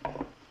Gabriel,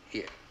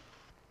 here.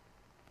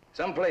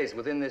 Someplace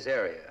within this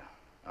area,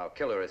 our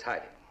killer is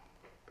hiding,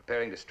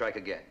 preparing to strike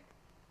again.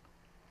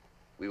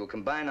 We will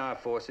combine our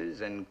forces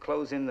and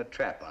close in the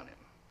trap on him.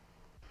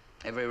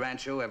 Every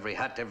rancho, every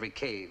hut, every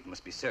cave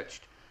must be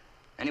searched.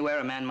 Anywhere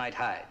a man might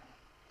hide.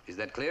 Is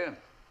that clear?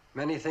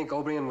 Many think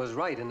Obreon was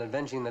right in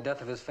avenging the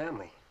death of his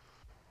family.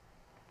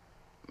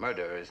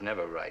 Murder is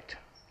never right.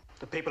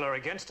 The people are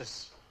against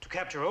us. To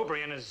capture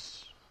Obreon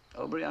is...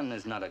 Obreon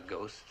is not a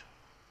ghost.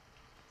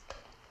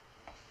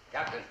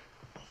 Captain.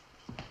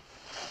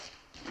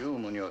 You,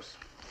 Munoz.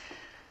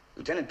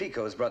 Lieutenant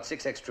Pico has brought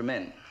 6 extra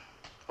men.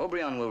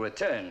 Obreon will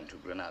return to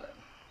Granada.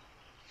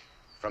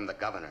 From the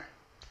governor.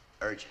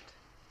 Urgent.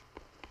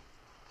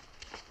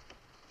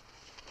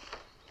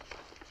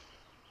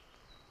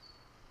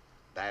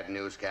 Bad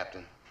news,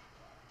 Captain.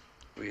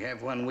 We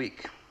have 1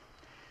 week.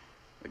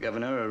 The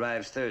governor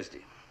arrives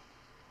Thursday.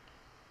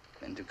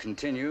 And to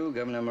continue,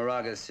 Governor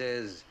Moraga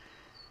says,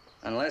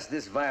 unless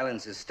this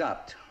violence is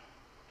stopped,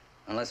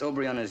 unless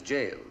Obreon is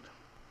jailed,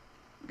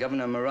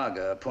 Governor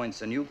Moraga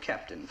appoints a new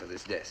captain for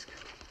this desk.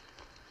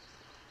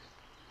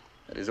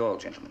 That is all,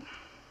 gentlemen.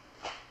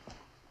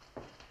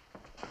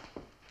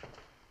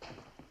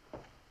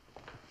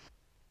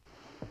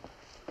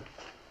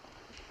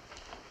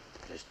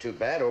 It's too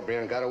bad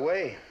Obreon got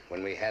away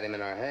when we had him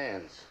in our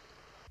hands.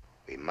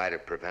 We might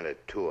have prevented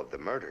 2 of the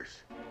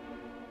murders.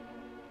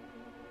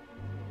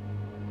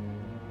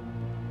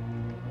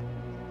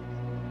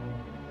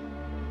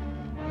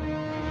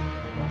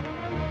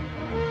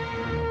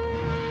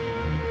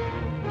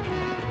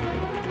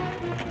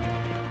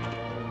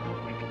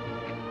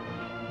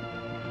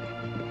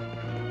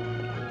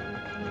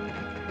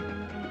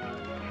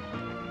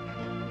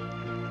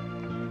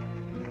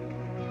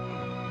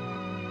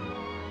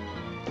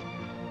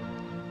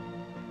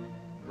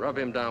 Rub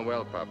him down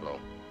well, Pablo.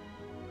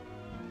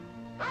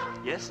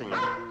 Yes, senor.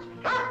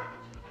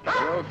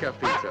 Hello,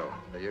 Capito.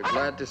 You're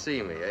glad to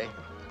see me,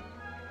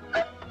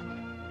 eh?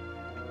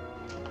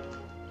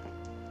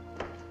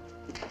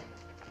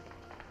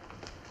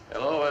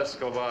 Hello,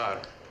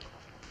 Escobar.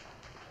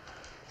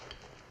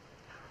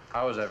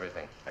 How is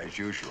everything? As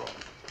usual.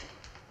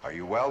 Are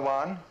you well,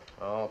 Juan?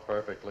 Oh,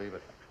 perfectly,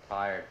 but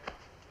tired.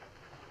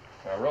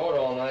 I rode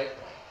all night.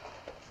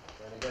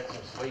 Trying to get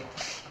some sleep.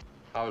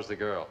 How's the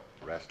girl?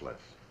 Restless.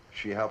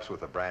 She helps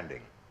with the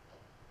branding.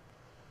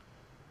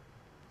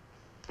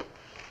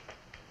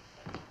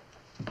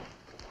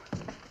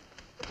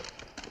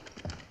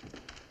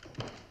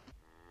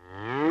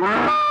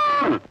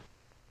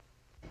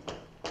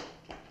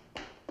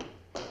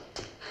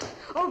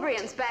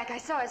 O'Brien's back. I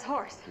saw his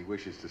horse. He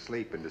wishes to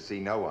sleep and to see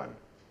no one.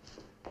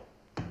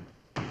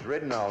 He's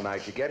ridden all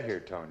night to get here,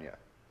 Tonya.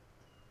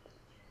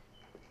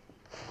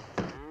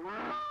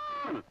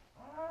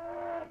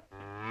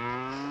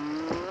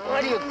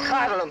 Why do you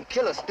coddle him?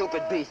 Kill a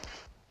stupid beast.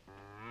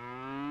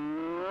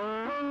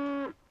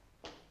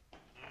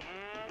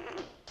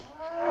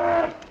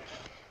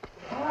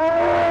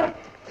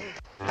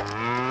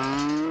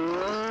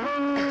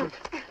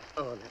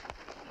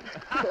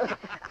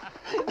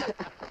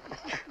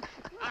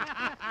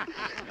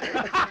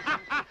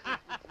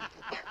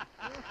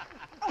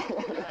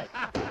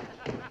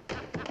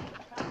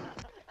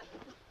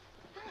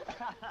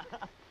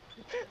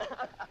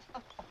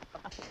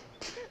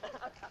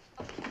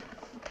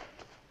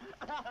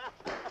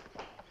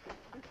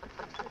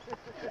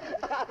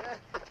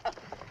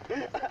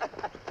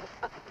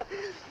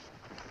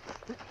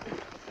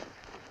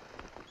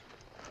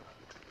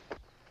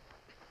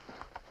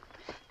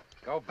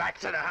 Go back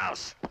to the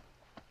house.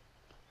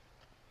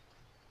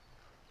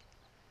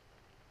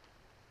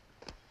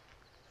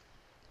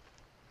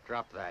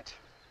 Drop that.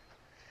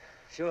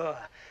 Sure.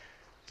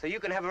 So you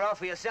can have her all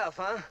for yourself,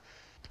 huh?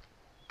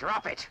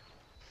 Drop it.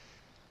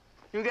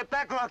 You get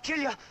back or I'll kill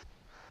you.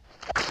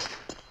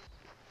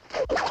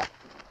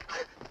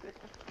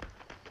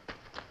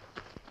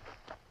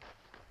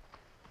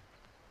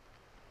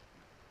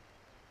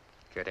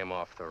 Get him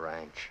off the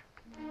ranch.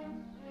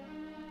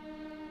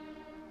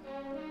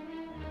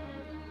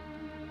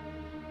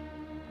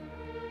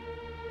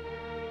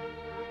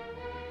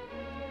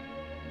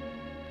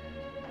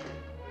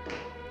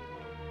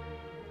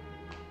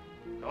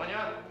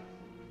 Tonya?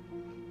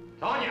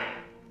 Tonya!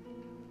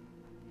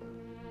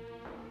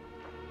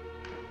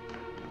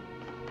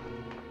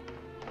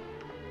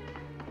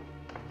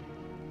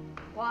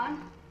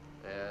 Dwan?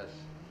 Yes,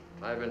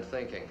 I've been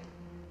thinking.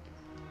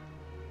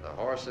 The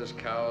horses,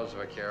 cows,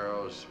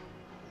 vaqueros.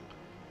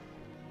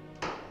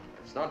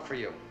 It's not for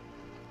you.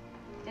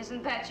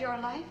 Isn't that your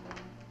life?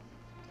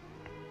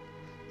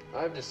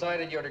 I've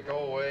decided you're to go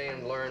away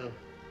and learn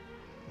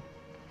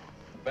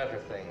better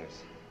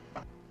things.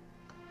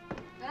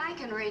 But I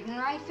can read and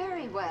write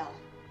very well.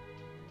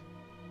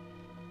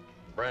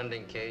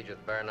 Branding cage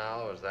with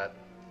Bernal, is that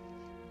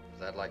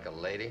like a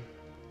lady?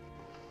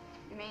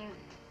 You mean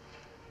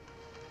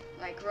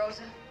like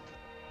Rosa?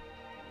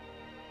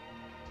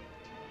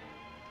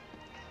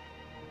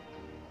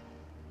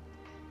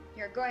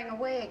 You're going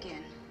away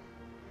again.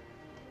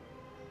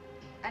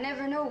 I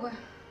never know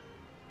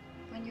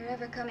when you're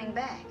ever coming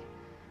back.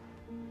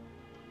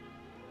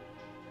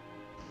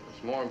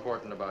 What's more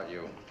important about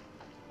you?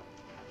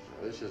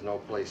 This is no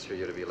place for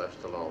you to be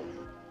left alone.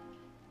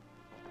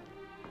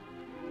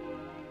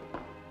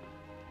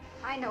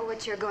 I know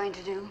what you're going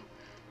to do.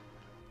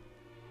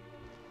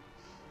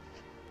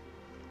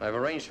 I've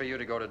arranged for you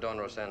to go to Don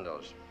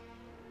Rosendo's.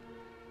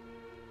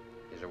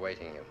 He's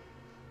awaiting you.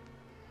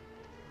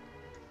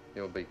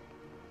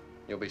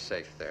 You'll be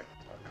safe there.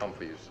 I'll come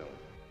for you soon.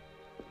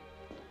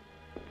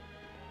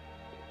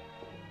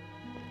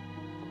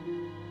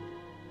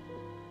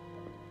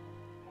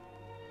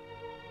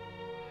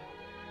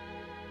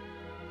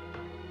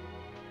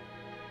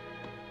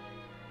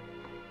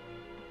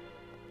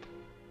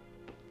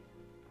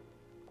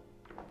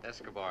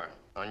 Escobar,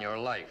 on your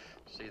life,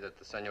 see that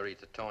the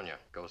Senorita Tonya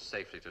goes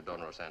safely to Don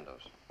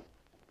Rosendo's.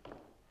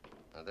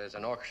 Now, there's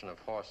an auction of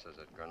horses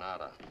at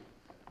Granada.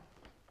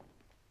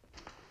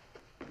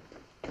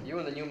 You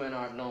and the new men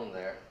aren't known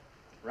there.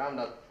 Round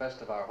up the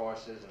best of our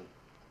horses and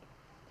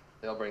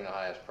they'll bring the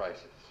highest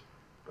prices.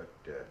 But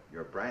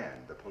your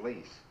brand, the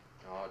police.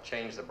 Oh,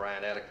 change the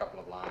brand, add a couple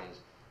of lines,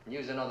 and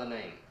use another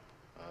name.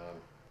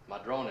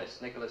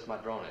 Madrones, Nicholas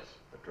Madrones.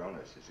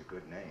 Madrones is a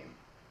good name.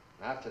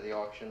 After the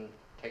auction,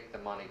 take the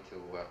money to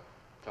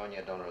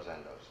Tonya Don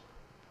Rosendo's.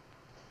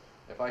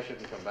 If I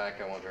shouldn't come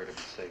back, I want her to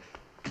be safe.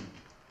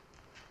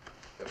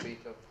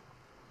 Capito,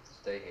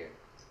 stay here.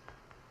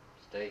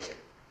 Stay here.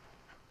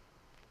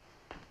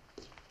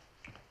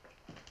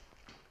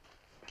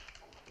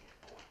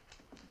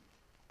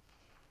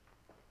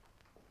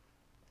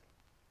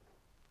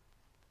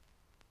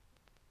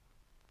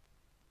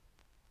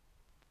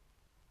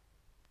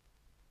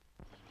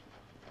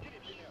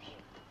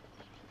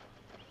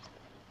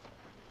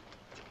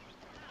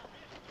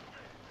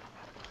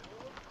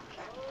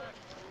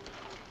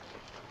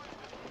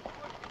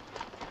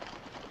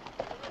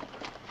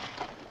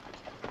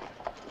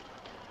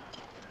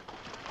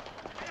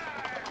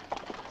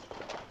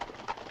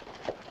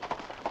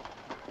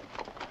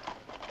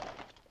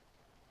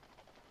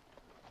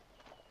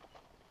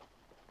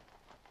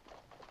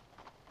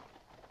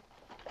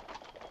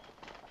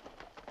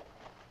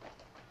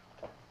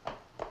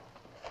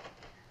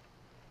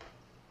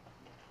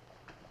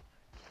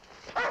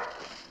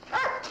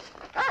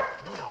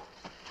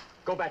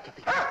 Go back,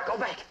 Capito. Go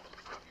back.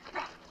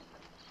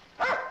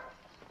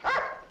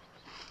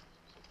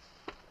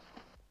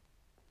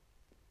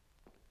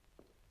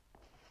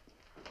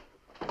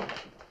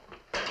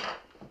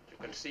 You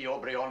can see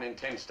O'Brien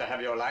intends to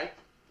have your life.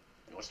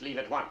 You must leave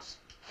at once.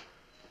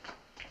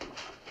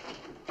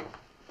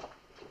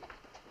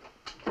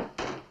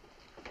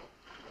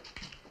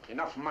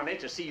 enough money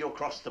to see you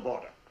across the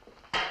border.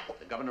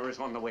 The governor is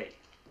on the way.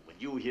 When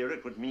you hear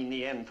it would mean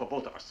the end for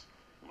both of us.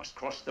 You must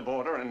cross the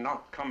border and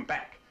not come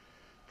back.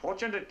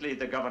 Fortunately,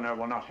 the governor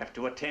will not have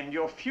to attend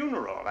your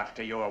funeral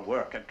after your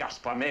work at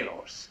Gaspar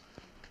Melo's.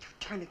 But you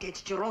turn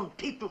against your own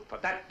people. For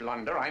that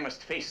blunder, I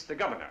must face the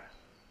governor.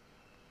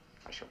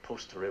 I shall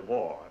post a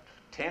reward,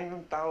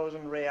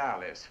 10,000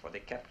 reales for the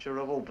capture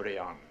of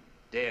Obrion,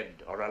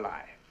 dead or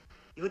alive.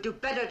 You would do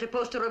better to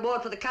post a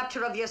reward for the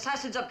capture of the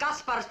assassins of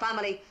Gaspar's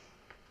family.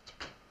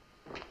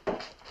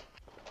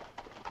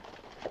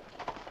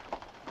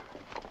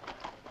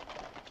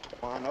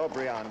 Juan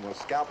Obrion will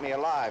scalp me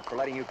alive for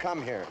letting you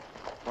come here.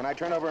 When I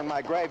turn over in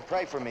my grave,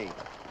 pray for me.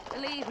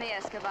 Believe me,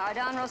 Escobar,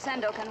 Don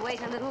Rosendo can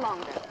wait a little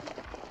longer.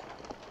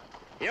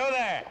 You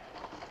there!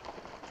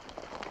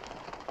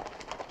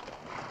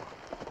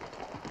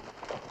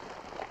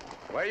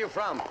 Where are you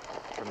from?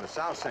 From the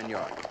south,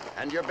 senor.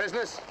 And your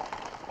business?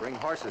 Bring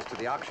horses to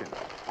the auction.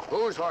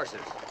 Whose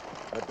horses?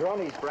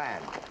 Madroni's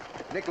brand.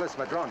 Nicholas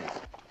Madroni's.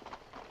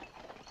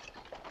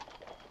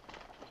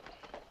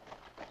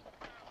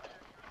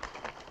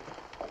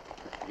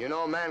 You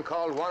know a man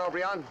called Juan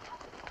Obrion?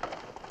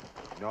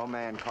 No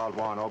man called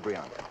Juan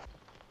Obrion.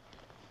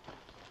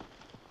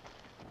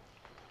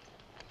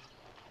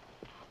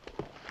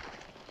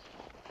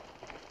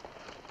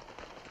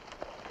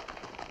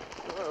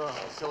 Oh,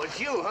 so it's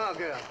you, huh,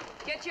 girl?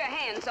 Get your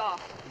hands off.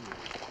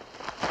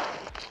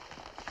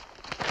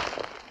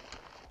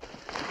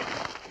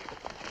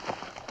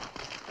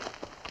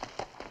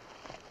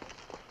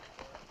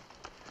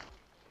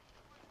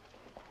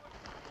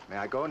 May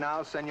I go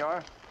now,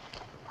 senor?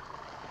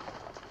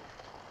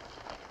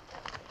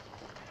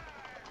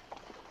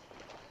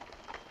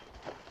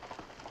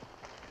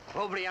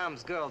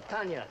 Obrion's girl,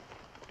 Tanya.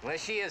 Where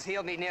she is,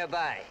 he'll be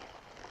nearby.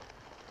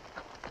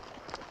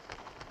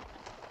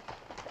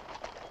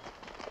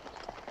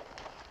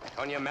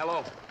 Tonya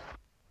Melo.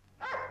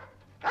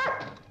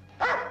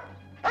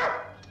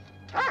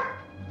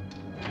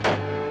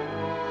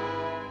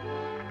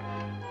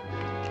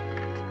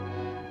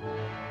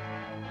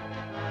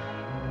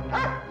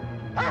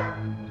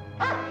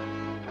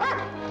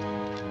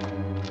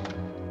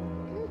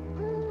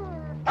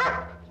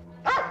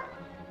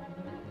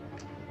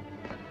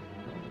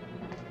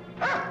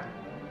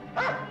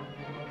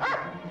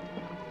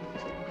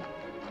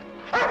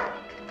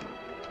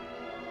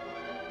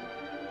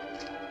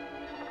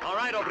 All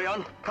right,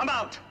 Obrion, come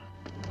out.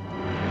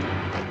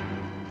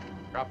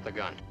 Drop the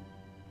gun.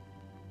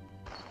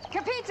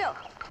 Capito!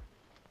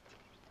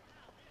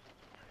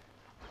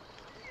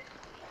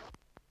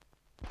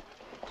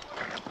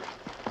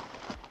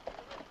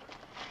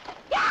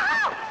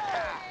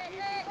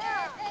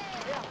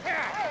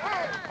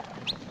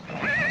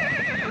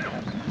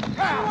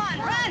 Go on,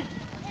 run!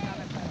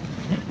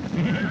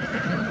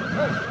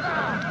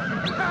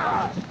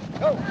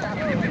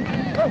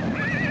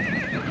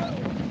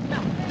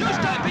 You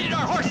stampeded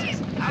our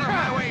horses! Out of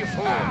my way,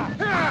 fool! Out of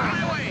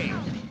my way!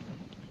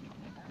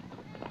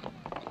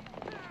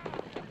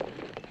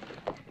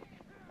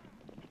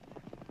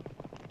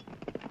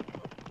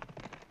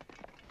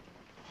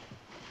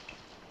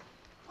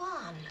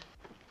 Juan.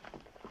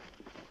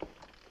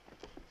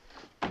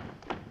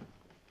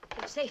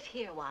 You're safe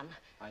here, Juan.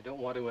 I don't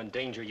want to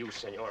endanger you,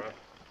 Senora.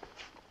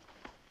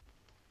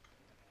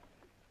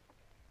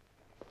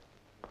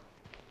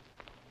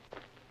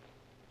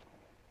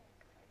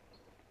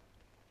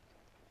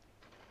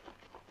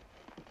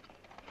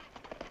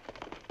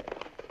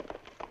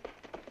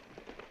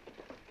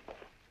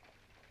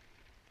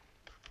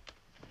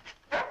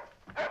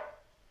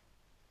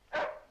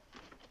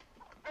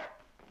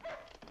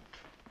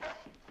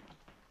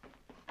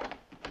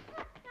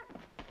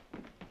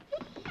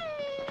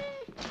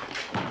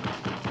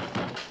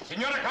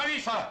 Senora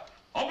Carissa,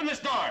 open this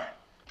door.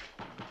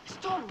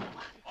 Storeroom.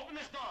 Open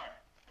this door.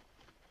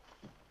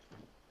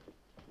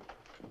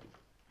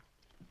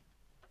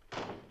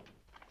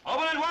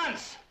 Open it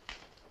once.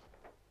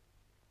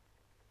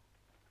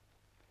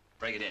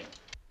 Break it in.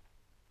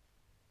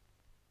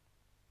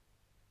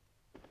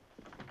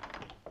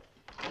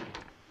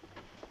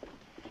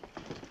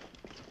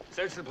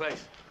 Search the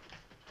place.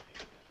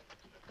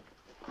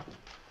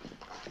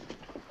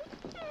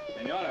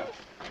 Senora,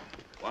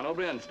 Juan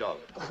Obrion's dog.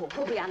 Oh,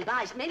 Obrion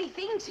buys many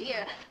things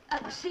here.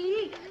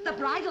 See, the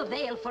bridal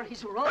veil for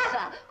his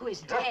Rosa, who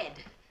is dead.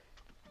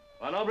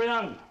 Juan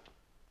Obrion,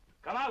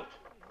 come out.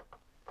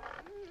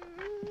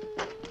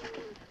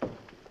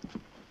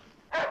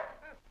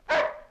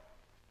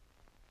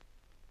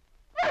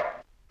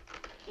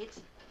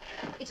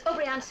 It's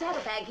Obrion's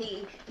saddlebag.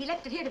 He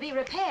left it here to be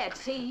repaired,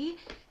 see?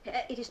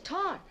 It is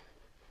torn.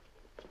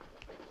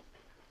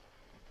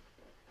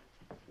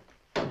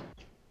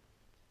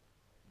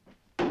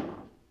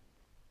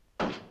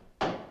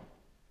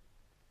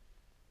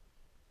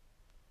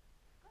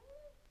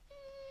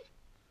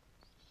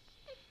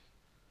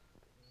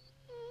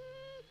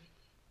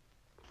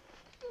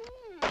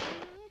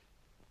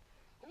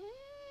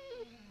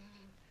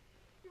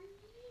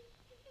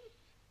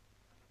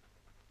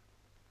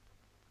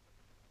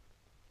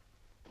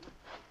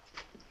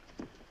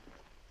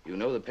 You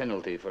know the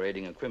penalty for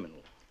aiding a criminal.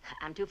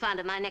 I'm too fond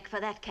of my neck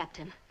for that,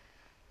 Captain.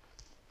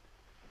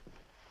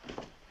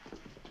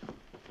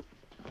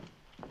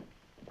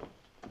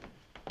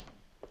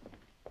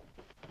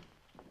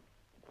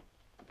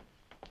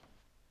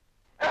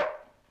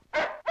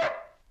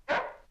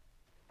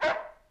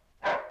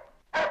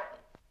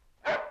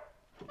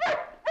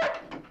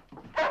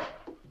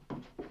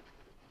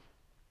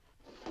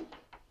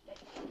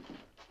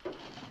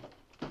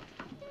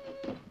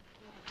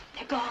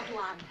 They're gone,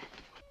 Dwan.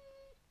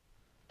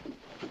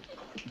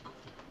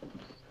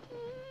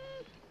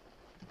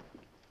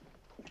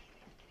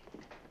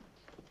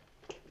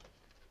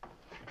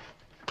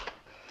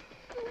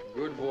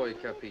 Good boy,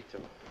 Capito.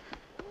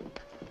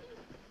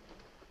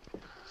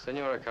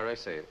 Senora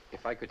Caresse,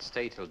 if I could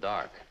stay till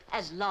dark.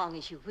 As long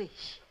as you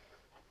wish.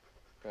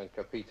 And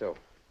Capito,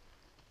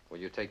 will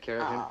you take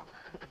care of him?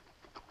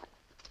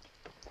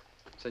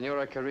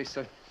 Senora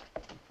Carissa,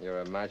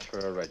 you're a match for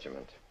a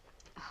regiment.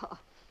 Oh.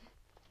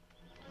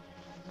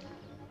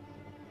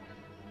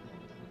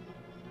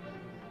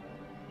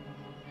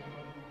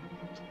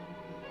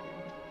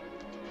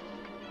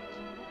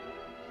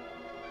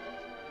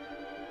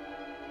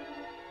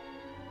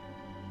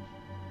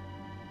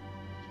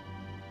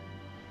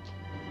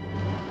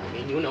 I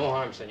mean you no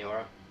harm,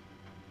 Senora.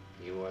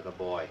 You are the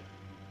boy.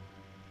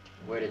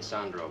 Where did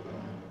Sandro go?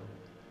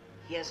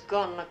 He has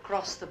gone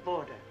across the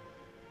border.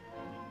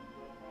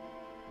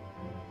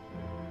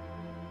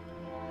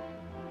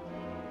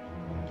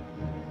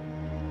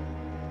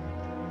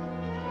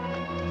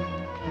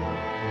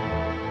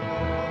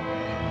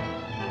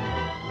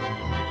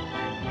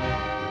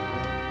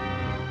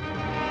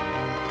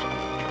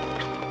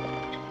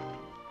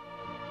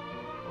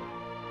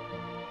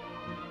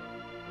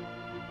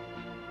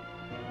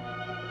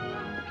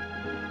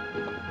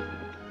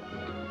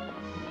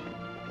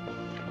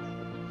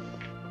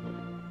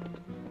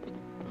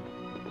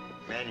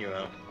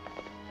 Manuel.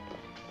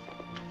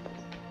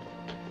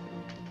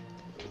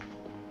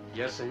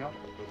 Yes, senor?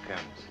 Who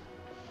comes?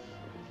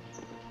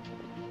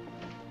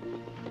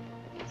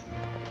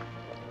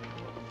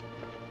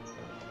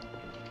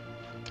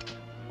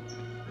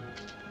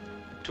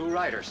 Two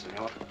riders,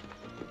 senor.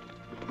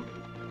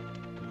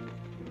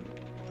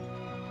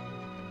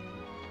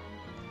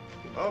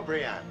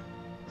 O'Brien,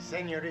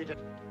 Senorita.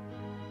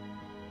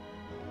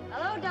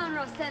 Hello, Don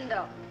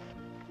Rosendo.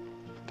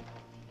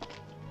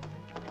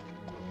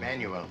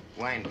 Manuel,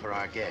 wine for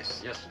our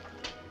guests. Yes.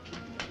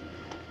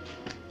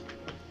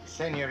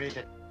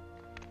 Senorita,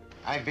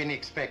 I've been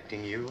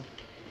expecting you.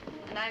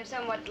 And I'm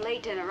somewhat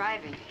late in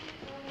arriving.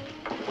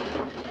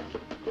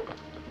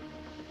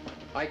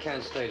 I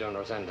can't stay, Don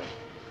Rosendo.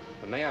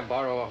 But may I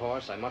borrow a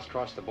horse? I must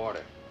cross the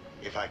border.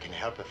 If I can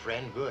help a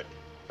friend, good.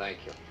 Thank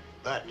you.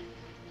 But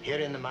here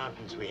in the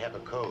mountains, we have a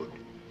code,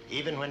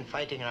 even when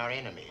fighting our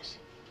enemies.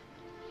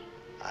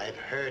 I've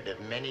heard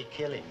of many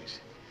killings.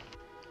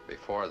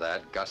 Before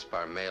that,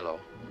 Gaspar Melo,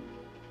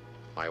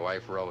 my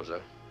wife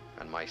Rosa,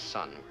 and my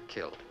son were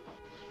killed.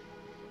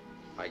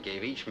 I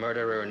gave each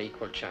murderer an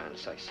equal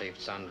chance. I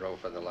saved Sandro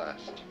for the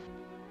last.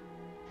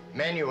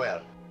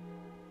 Manuel,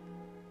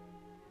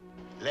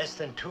 less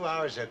than 2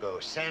 hours ago,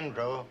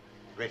 Sandro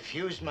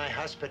refused my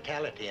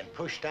hospitality and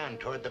pushed on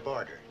toward the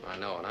border. I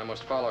know, and I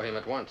must follow him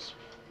at once.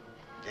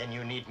 Then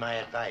you need my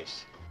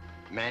advice.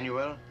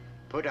 Manuel,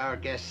 put our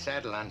guest's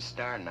saddle on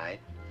Star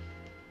Night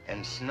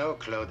and snow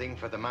clothing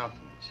for the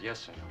mountains. Yes,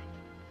 senor.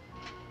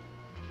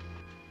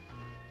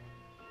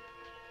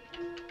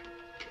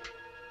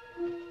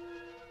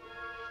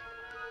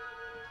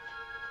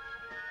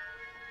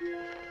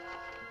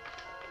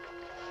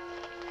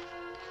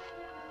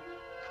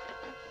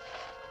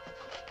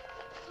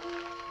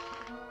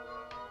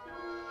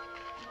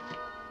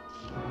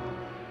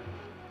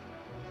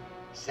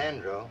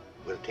 Sandro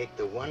will take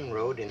the one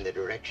road in the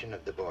direction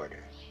of the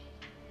border.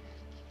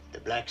 The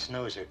black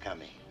snows are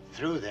coming.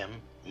 Through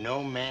them,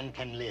 no man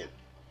can live.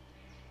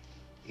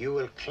 You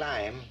will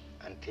climb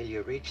until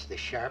you reach the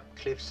sharp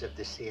cliffs of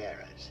the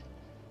Sierras.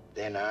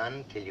 Then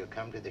on till you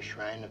come to the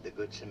shrine of the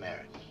Good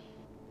Samaritan.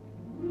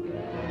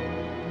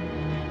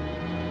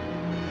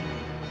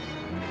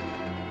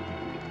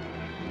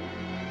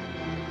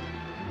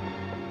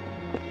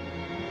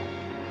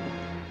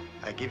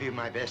 I give you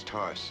my best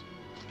horse.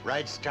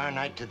 Ride Star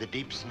Night to the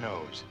deep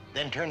snows.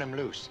 Then turn him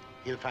loose.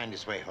 He'll find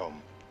his way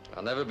home.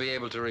 I'll never be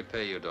able to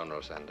repay you, Don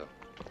Rosendo.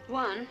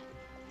 Juan,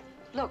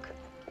 look.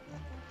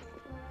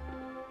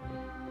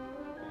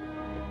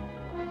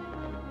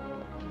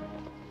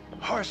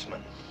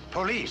 Horsemen,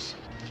 police.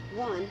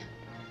 Juan,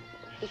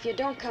 if you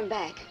don't come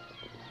back,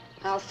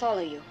 I'll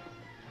follow you.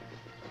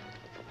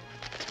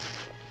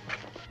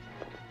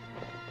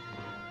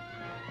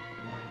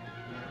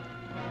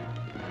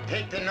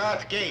 Take the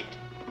north gate.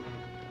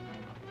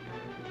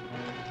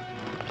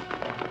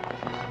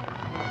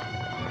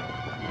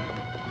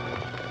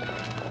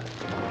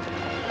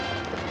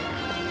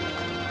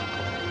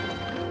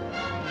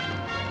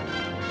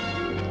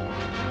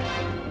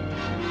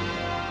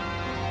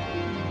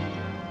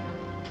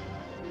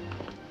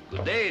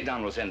 Good day,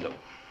 Don Rosendo.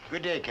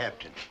 Good day,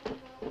 Captain.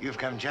 You've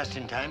come just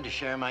in time to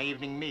share my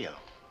evening meal.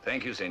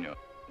 Thank you, senor.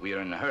 We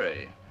are in a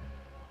hurry.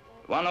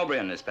 Juan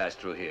O'Brien has passed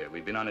through here.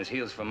 We've been on his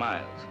heels for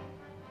miles.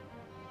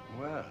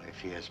 Well,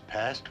 if he has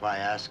passed, why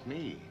ask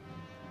me?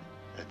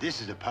 This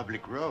is a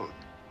public road.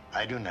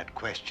 I do not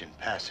question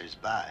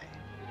passers-by.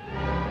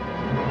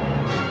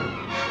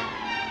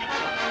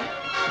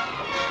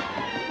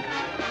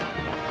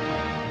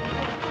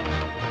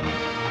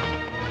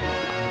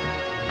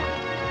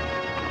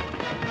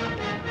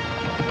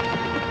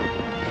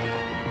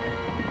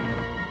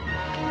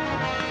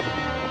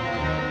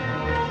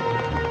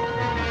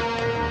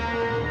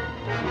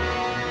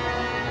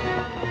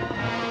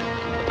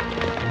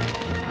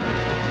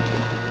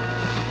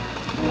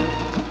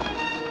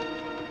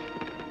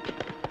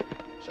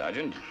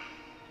 Sergeant,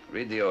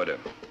 read the order.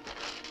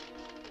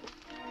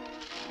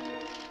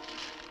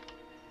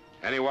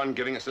 Anyone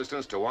giving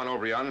assistance to Juan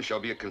O'Brien shall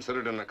be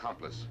considered an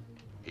accomplice.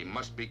 He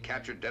must be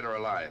captured dead or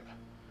alive.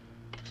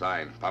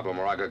 Signed, Pablo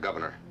Moraga,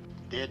 Governor.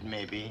 Dead,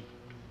 maybe.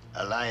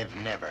 Alive,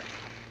 never.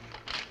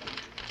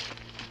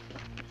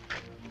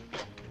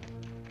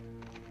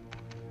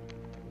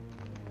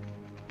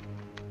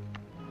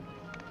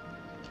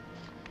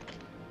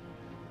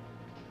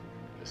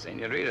 The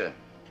senorita.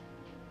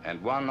 And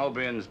Juan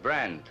O'Brien's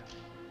brand.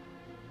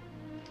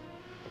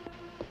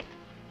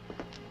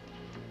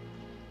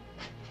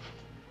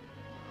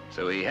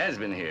 So he has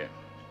been here.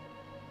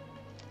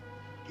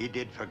 He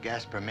did for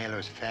Gaspar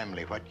Melo's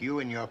family what you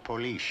and your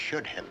police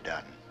should have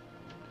done.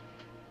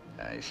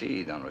 I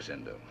see, Don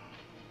Rosendo.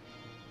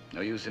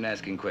 No use in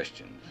asking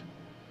questions.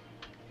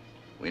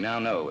 We now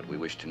know what we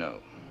wish to know.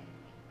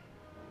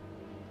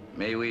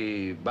 May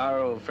we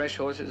borrow fresh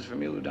horses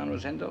from you, Don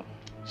Rosendo?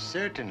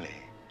 Certainly.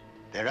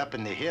 They're up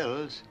in the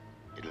hills.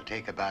 It'll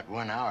take about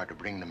 1 hour to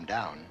bring them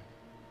down.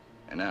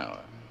 An hour?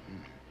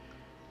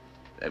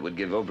 That would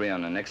give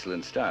O'Brien an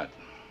excellent start.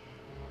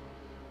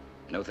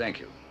 No, thank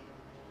you.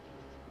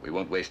 We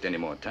won't waste any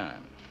more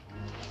time.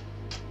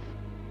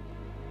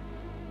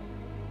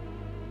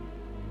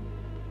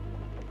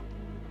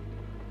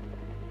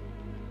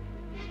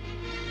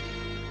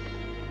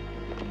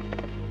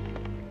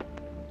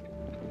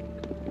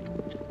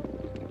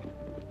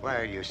 Why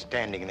are you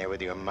standing there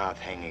with your mouth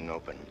hanging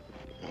open?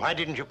 Why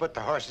didn't you put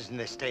the horses in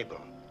the stable?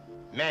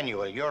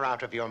 Manuel, you're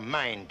out of your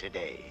mind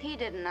today. He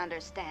didn't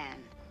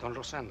understand. Don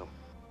Rosendo,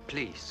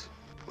 please.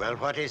 Well,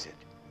 what is it?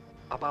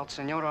 About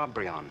Senor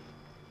O'Brien.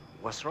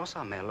 Was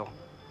Rosa Melo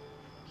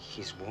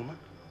his woman?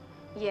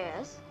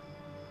 Yes.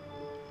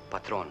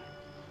 Patron,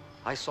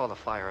 I saw the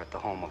fire at the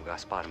home of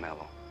Gaspar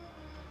Melo.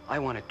 I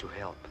wanted to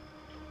help.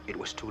 It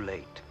was too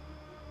late.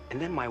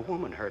 And then my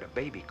woman heard a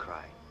baby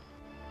cry.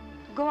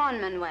 Go on,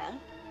 Manuel.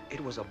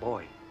 It was a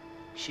boy.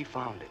 She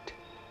found it,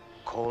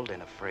 cold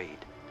and afraid.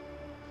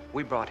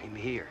 We brought him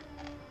here.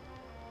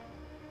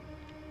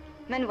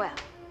 Manuel,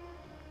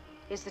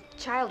 is the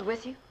child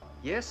with you?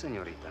 Yes,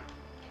 senorita.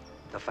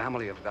 The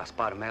family of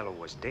Gaspar Melo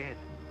was dead.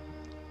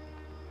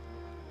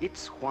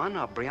 It's Juan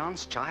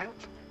O'Brien's child?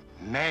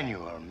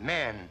 Manuel,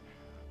 man.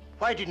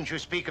 Why didn't you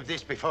speak of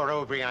this before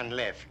O'Brien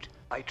left?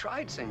 I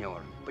tried,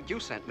 senor, but you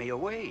sent me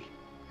away.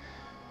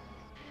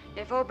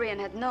 If O'Brien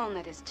had known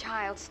that his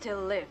child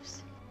still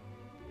lives.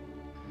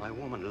 My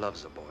woman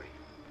loves the boy.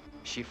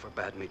 She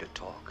forbade me to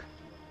talk.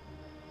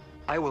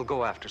 I will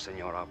go after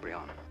Senor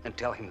O'Brien and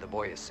tell him the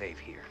boy is safe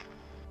here.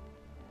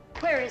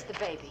 Where is the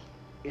baby?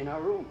 In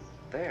our room,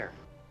 there.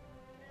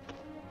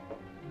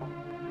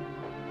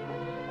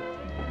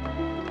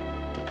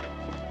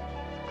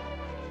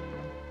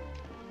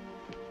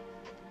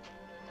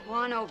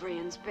 Juan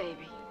O'Brien's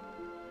baby.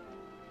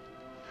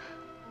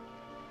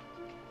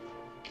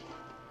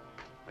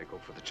 I go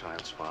for the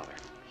child's father.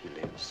 He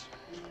lives.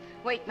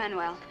 Wait,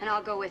 Manuel, and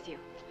I'll go with you.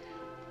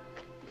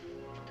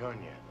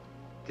 Tonya,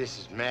 this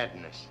is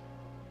madness.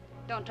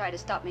 Don't try to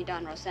stop me,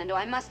 Don Rosendo.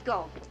 I must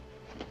go.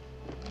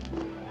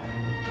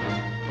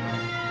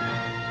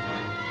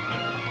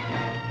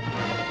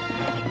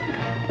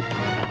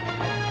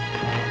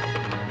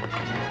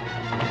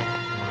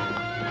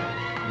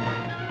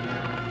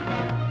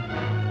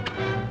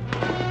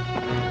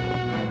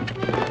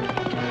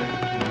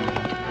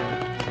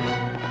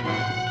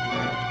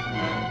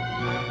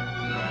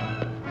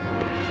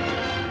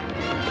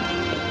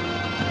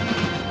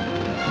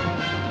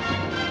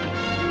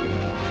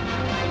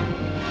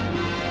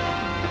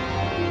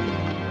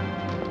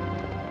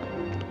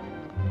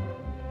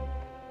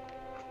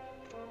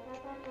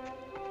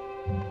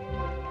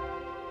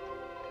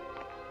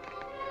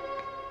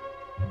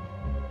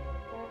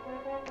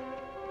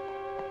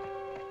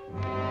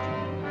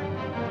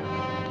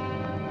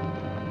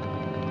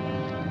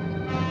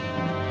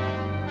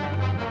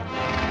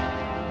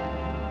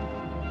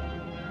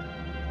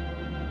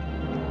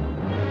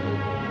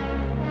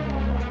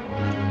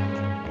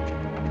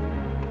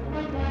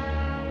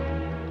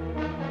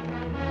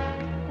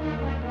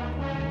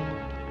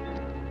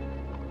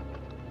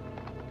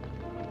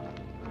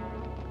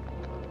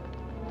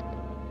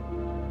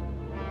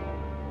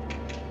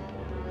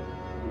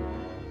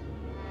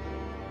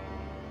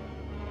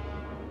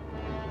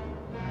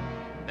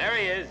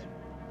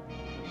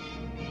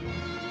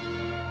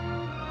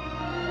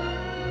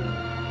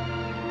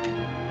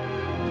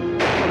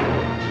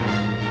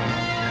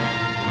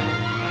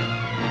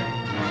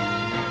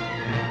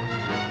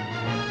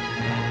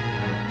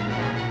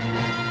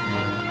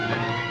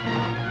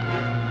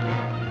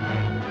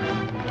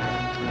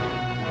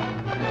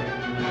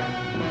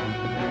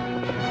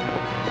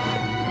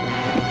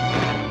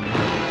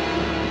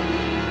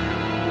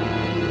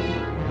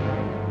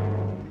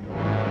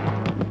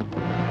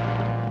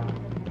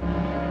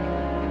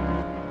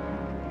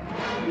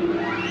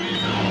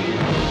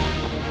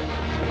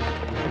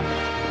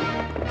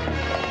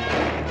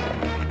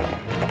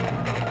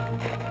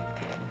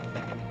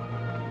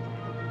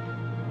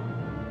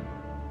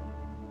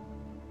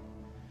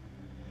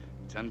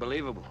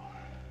 unbelievable.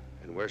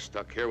 And we're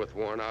stuck here with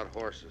worn-out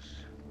horses.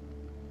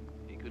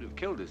 He could have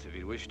killed us if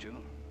he'd wished to.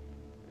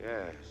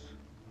 Yes,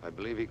 I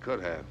believe he could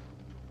have.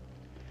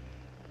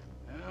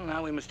 Well,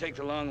 now we must take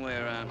the long way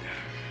around.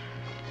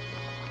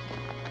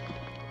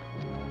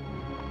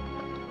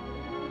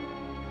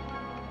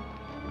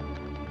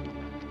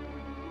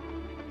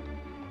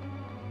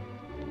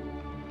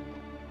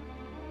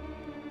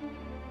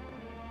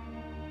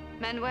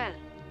 Manuel.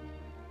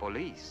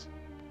 Police.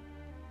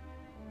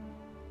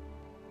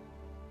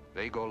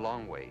 They go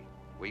long way.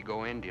 We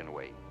go Indian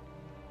way.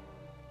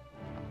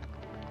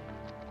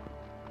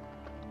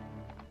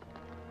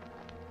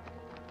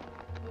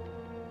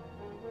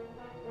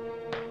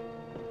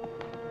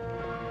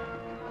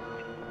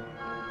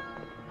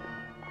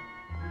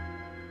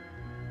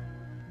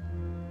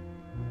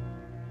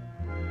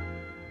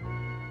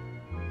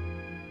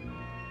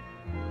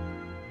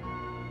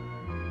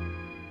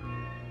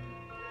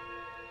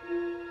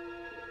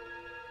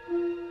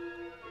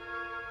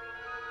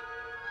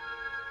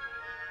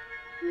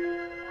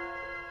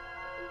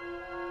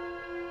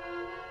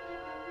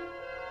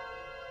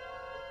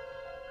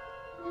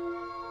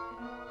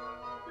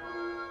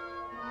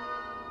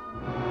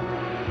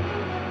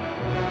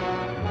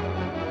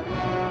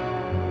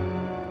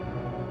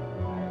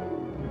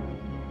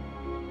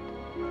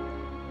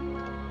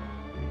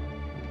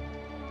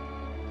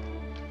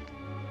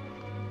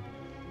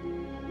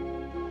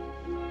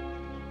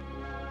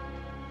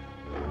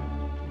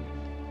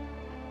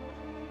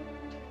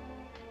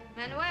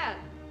 Manuel.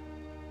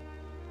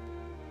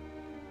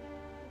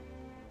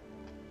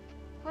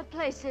 What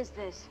place is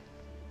this?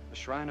 The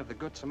Shrine of the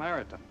Good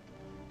Samaritan.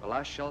 The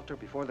last shelter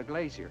before the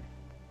glacier.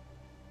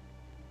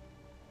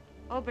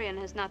 O'Brien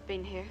has not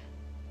been here.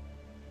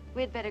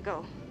 We'd better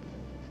go.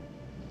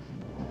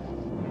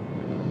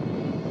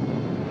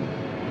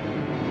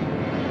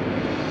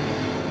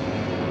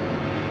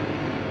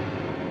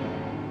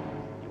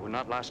 You will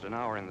not last an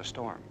hour in the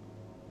storm.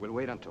 We'll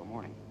wait until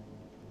morning.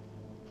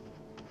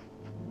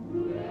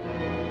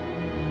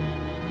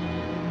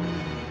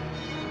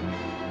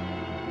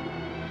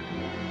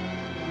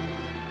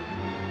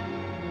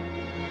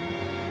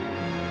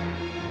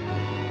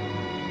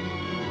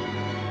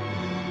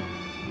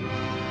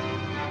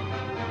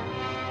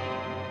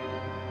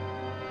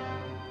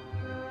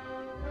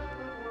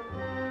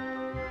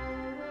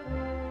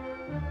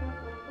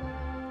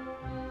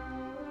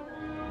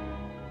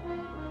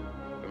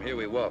 From here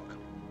we walk.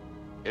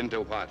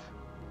 Into what?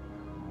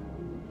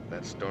 If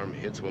that storm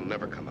hits, we'll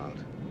never come out.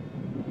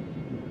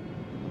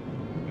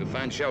 We'll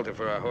find shelter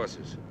for our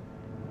horses.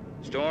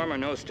 Storm or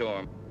no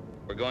storm,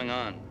 we're going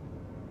on.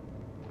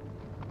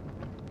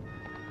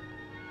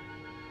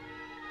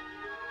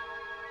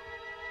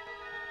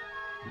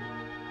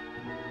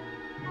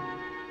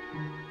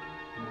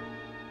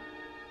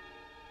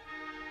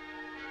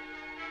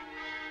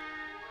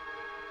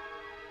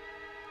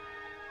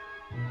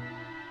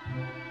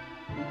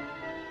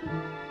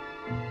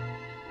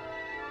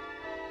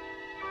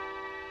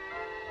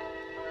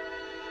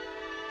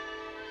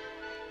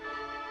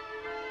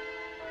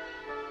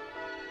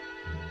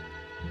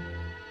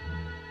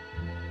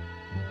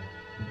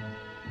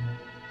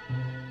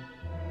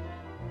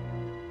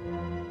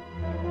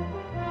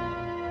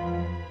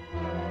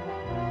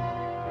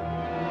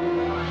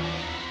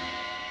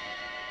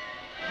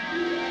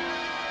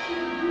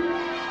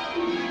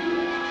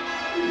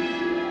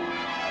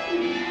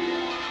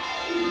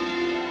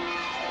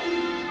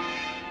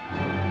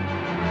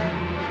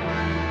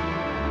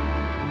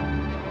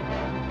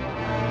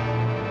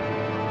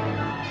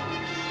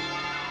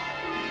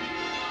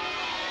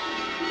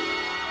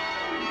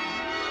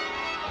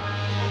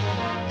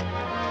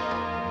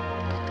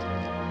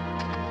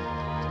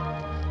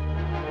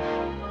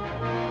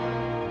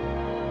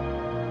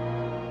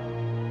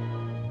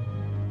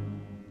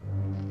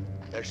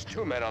 There's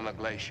 2 men on the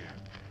glacier.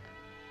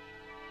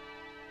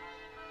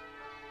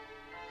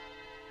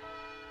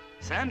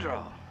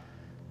 Sandro.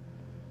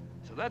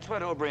 So that's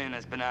what O'Brien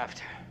has been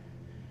after.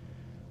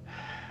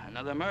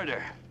 Another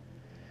murder.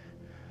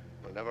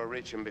 We'll never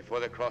reach him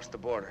before they cross the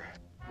border.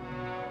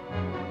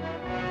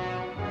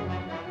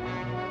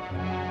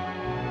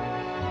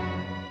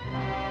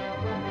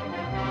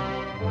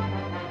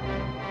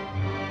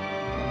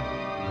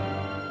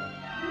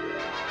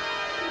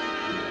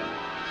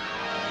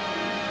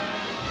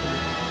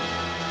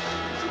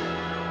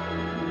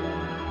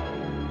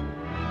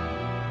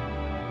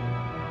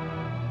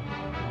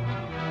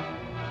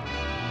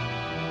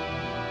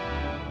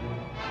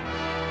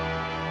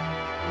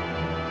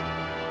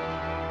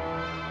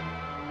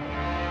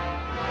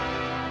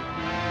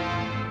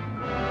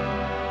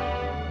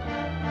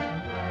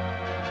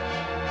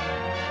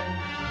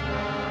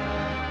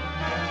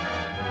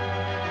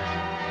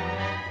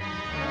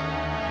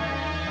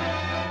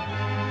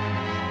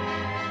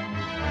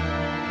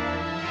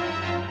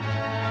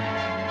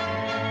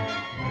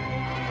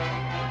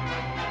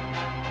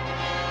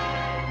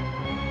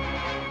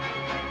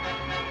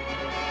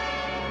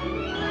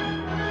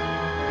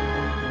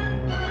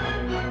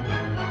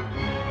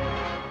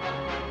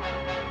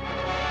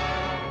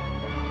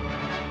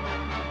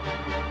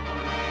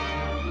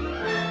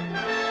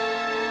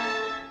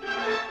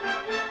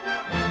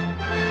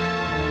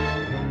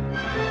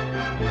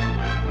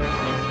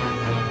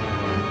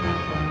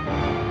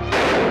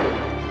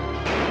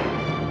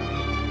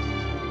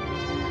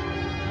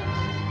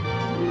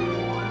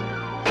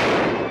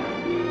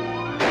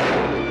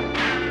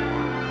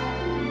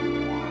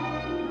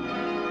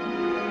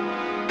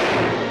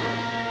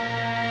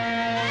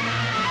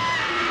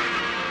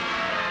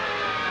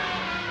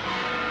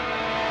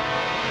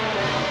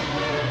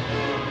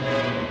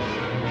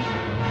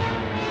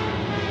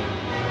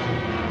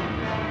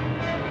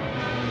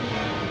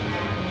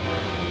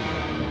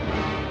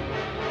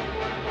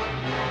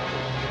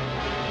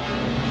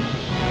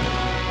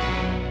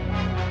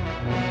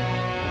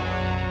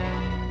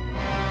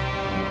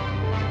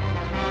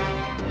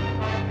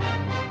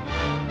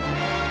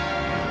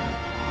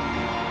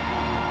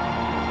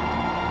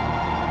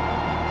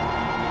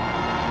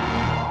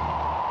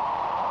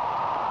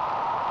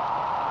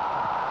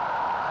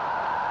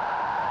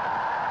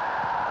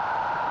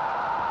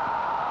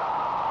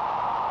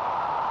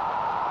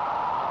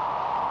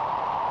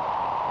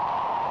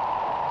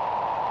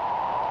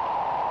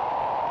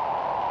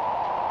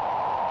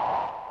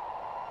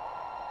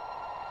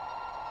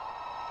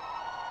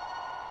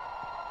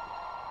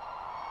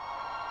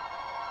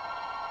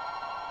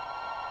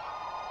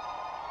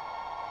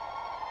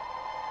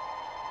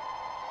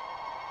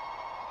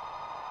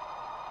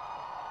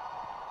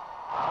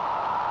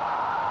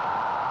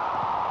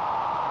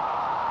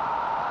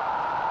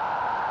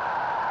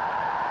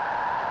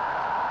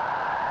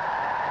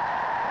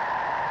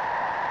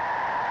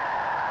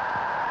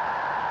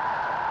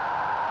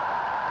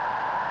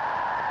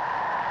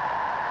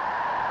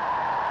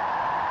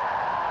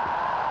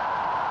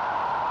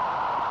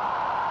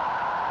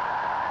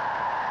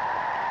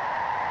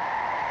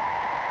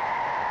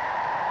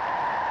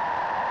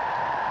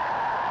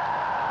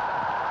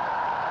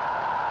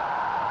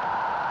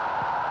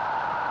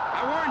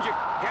 I warned you,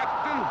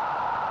 Captain.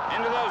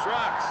 Into those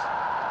rocks.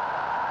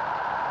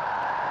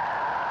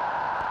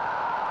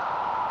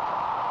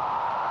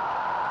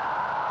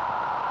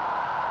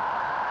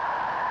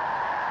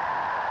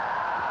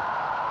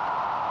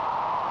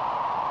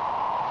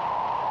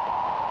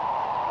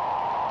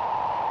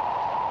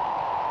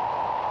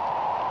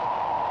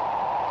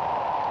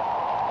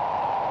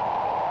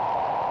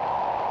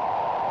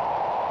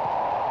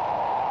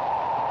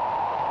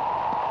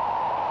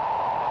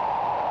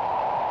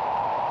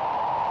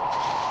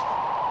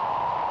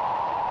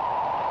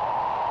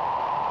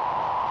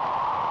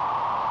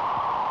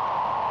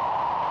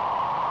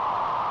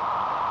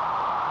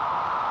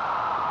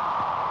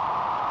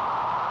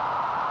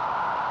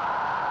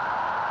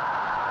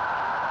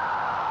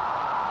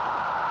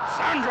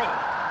 Sandro!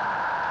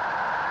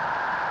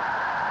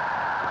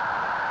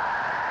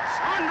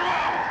 Sandro!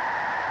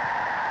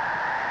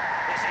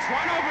 This is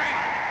Juan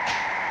O'Brien!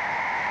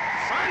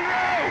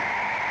 Sandro!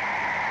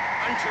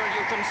 Until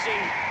you can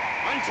see,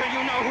 until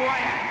you know who I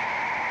am.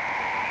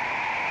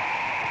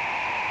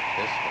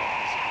 This way.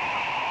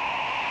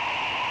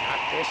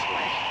 Not this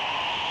way.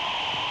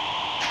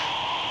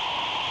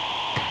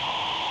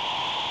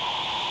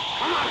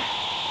 Come on!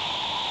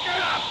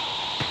 Get up!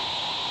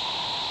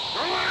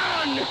 Go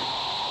on!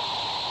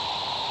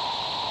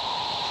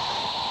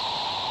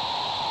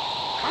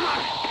 Come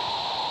on!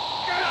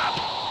 Get up!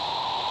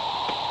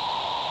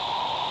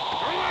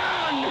 Go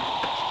on!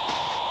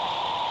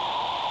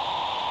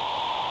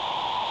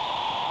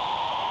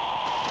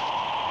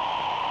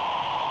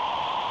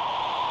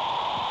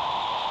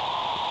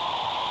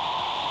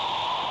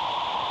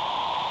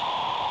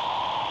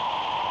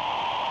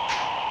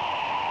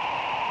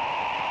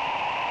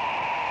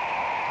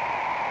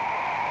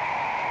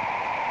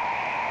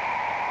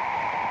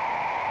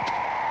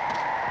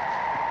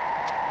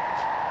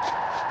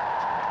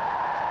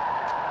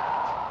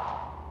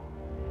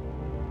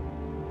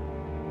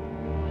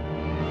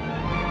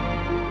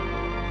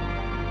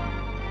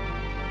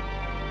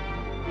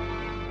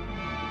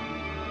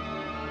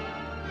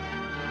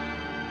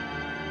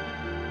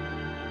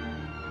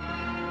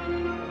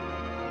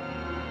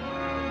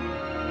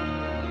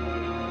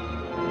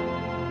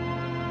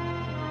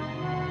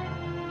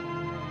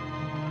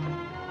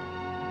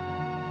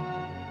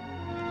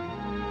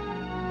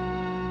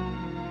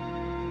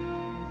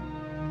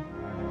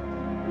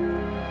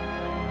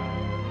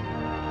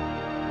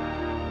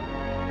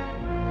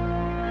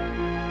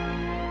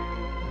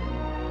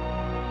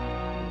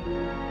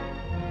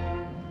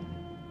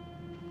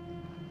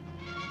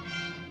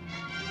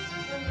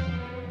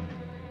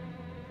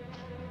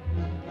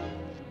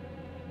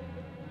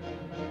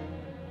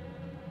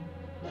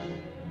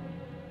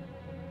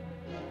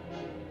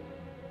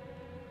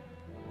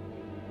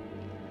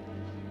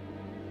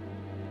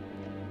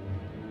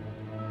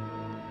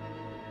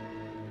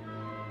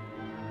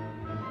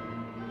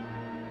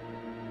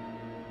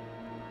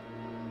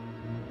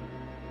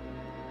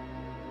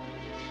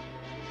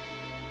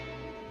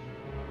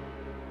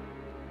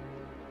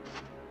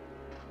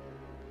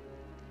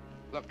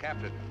 Look,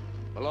 Captain.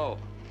 Below.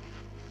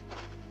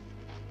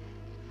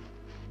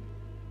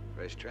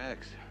 Fresh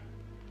tracks.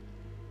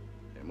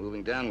 They're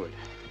moving downward.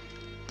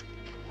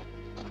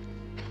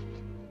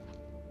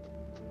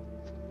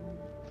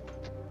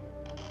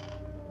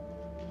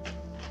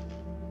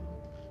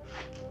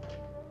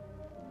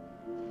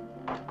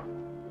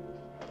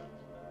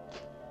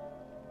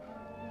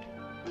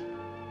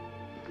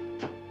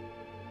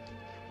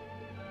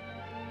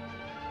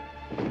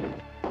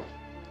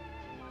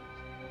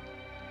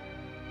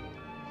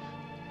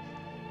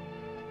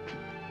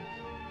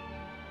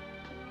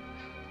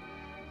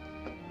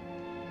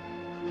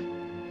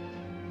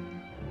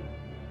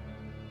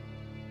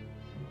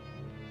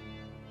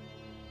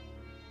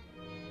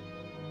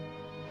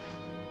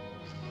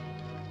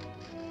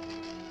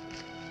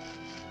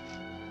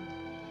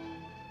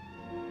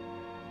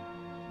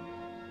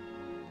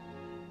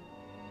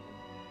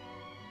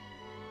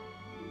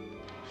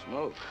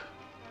 Smoke.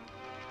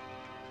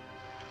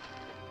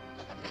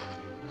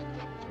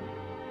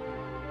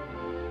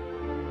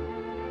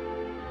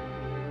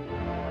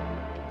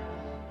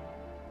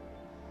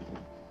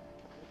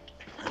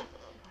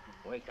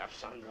 Wake up,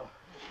 Sandro.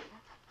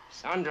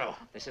 Sandro,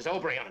 this is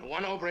O'Brien,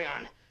 one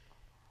O'Brien.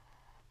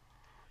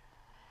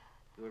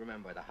 You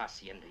remember the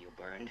hacienda you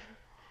burned?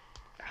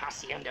 The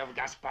hacienda of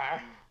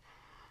Gaspar?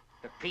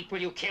 The people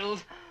you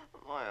killed?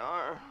 My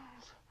arms.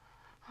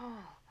 Oh,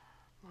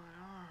 my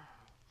arms.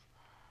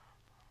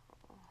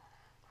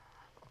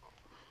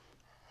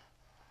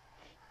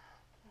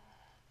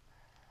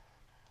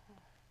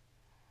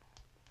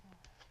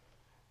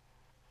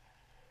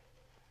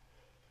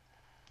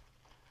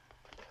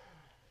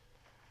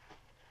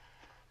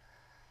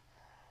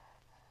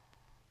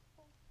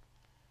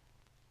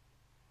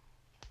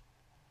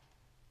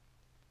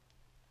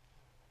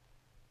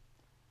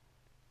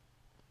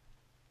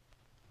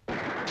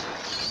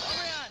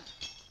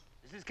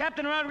 This is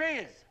Captain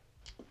Rodriguez.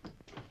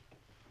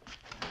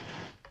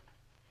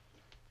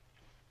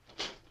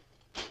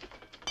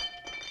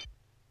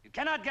 You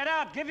cannot get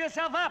out. Give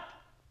yourself up.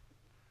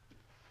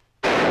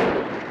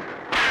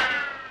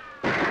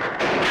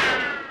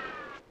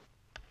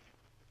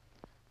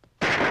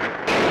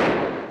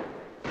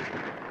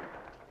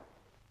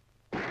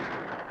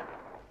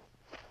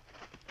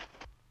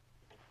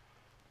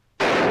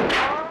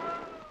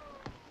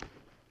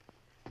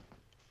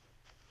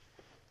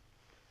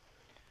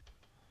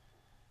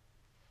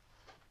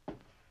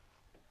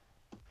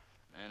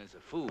 man is a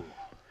fool.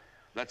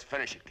 Let's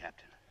finish it,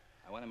 Captain.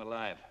 I want him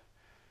alive.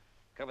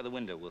 Cover the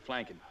window. We'll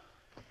flank him.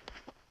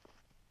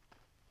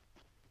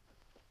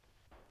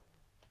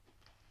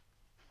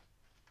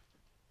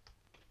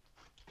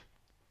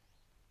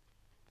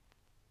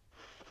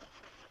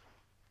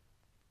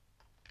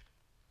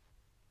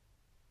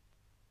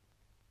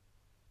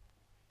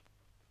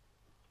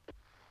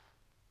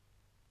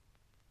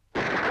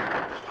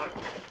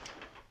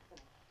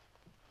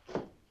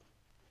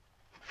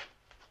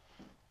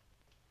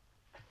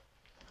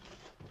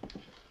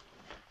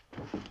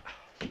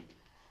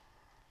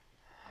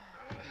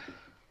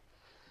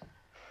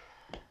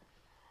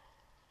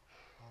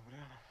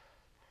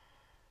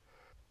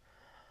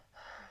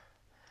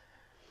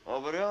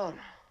 Obreon.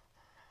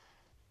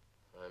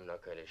 I'm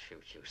not going to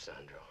shoot you,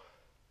 Sandro.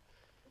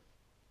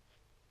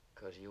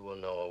 Because you will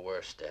know a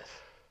worse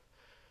death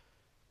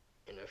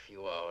in a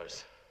few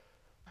hours.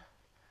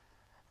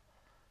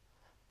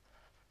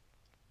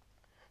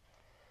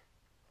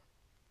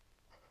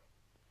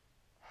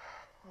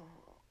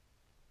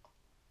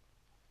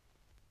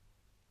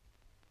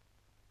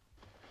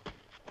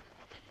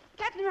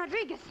 Captain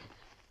Rodriguez,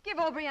 give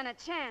O'Brien a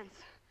chance.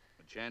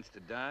 A chance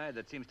to die?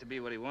 That seems to be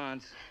what he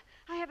wants.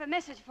 I have a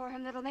message for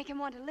him that'll make him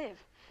want to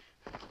live.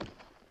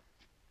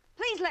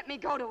 Please let me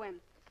go to him.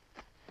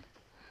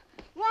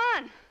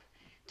 Juan!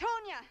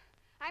 Tonya!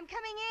 I'm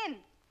coming in!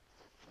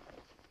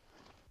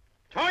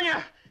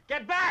 Tonya!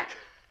 Get back!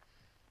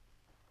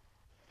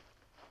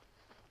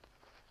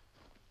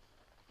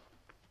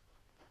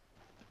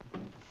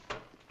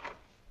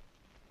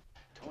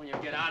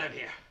 Tonya, get out of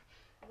here.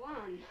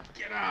 Juan!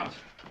 Get out!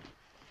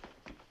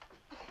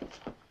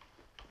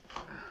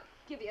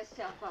 Give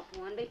yourself up,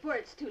 Juan, before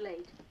it's too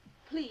late.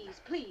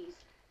 Please, please.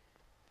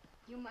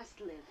 You must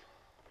live.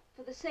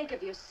 For the sake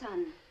of your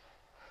son.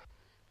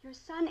 Your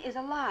son is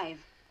alive.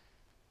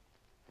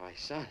 My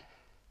son?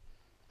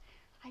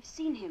 I've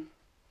seen him.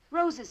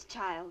 Rosa's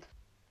child.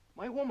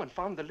 My woman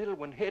found the little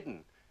one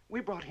hidden. We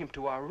brought him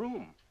to our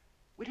room.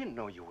 We didn't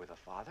know you were the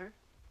father.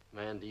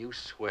 Man, do you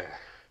swear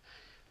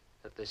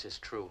that this is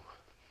true?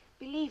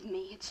 Believe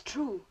me, it's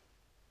true.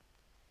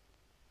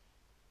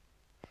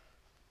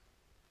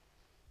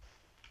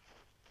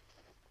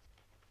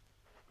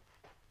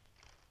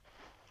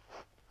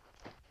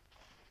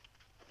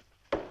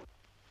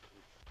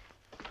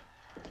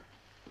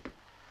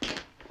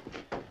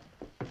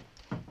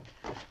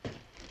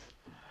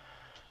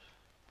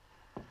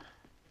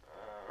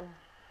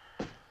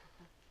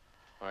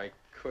 I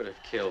could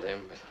have killed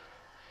him, but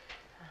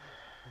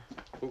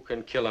who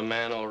can kill a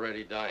man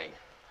already dying?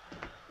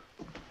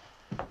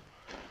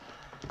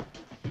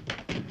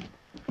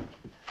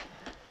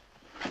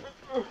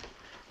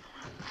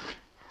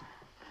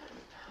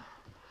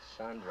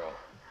 Sandro,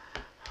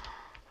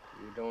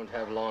 you don't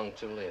have long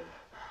to live.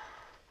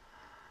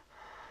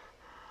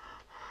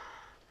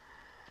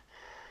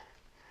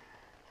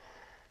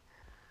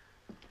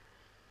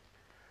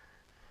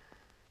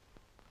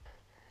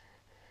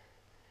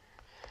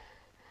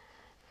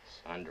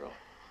 Sandro,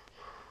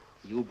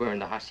 you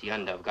burned the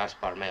hacienda of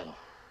Gaspar Melo.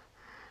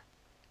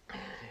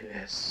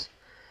 Yes.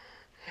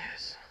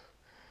 Yes.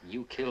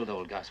 You killed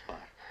old Gaspar.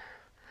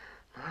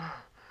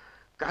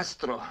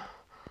 Castro.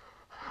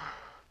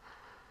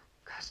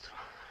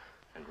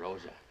 And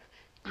Rosa.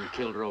 You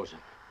killed Rosa.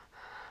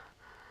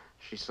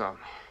 She saw me.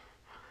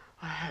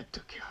 I had to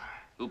kill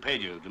her. Who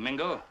paid you,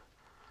 Domingo?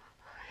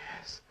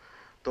 Yes.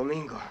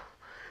 Domingo.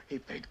 He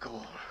paid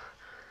gold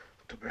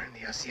to burn the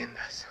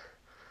haciendas.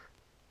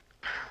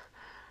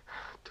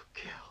 To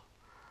kill.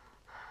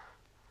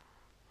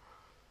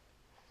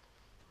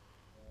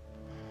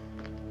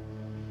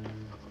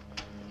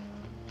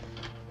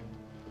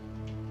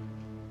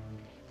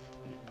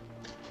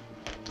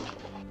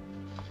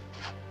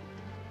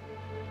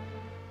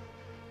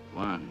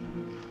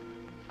 Juan,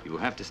 you will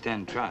have to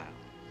stand trial.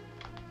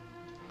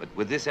 But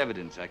with this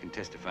evidence, I can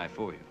testify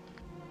for you.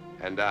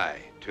 And I,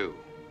 too.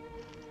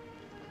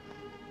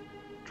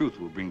 Truth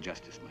will bring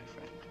justice, my friend.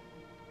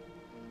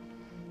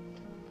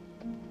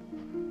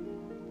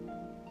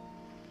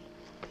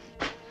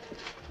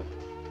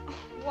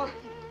 Juan.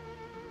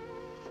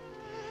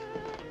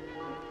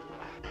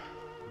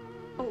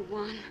 Oh,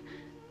 Juan.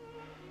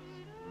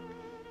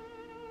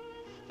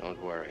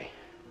 Don't worry.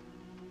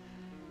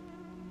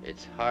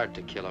 It's hard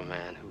to kill a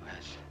man who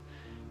has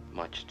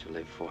much to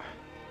live for.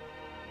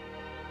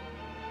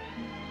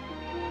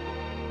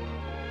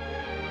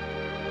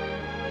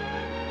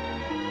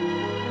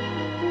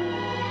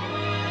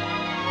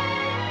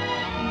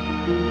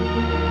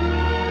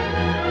 Thank you.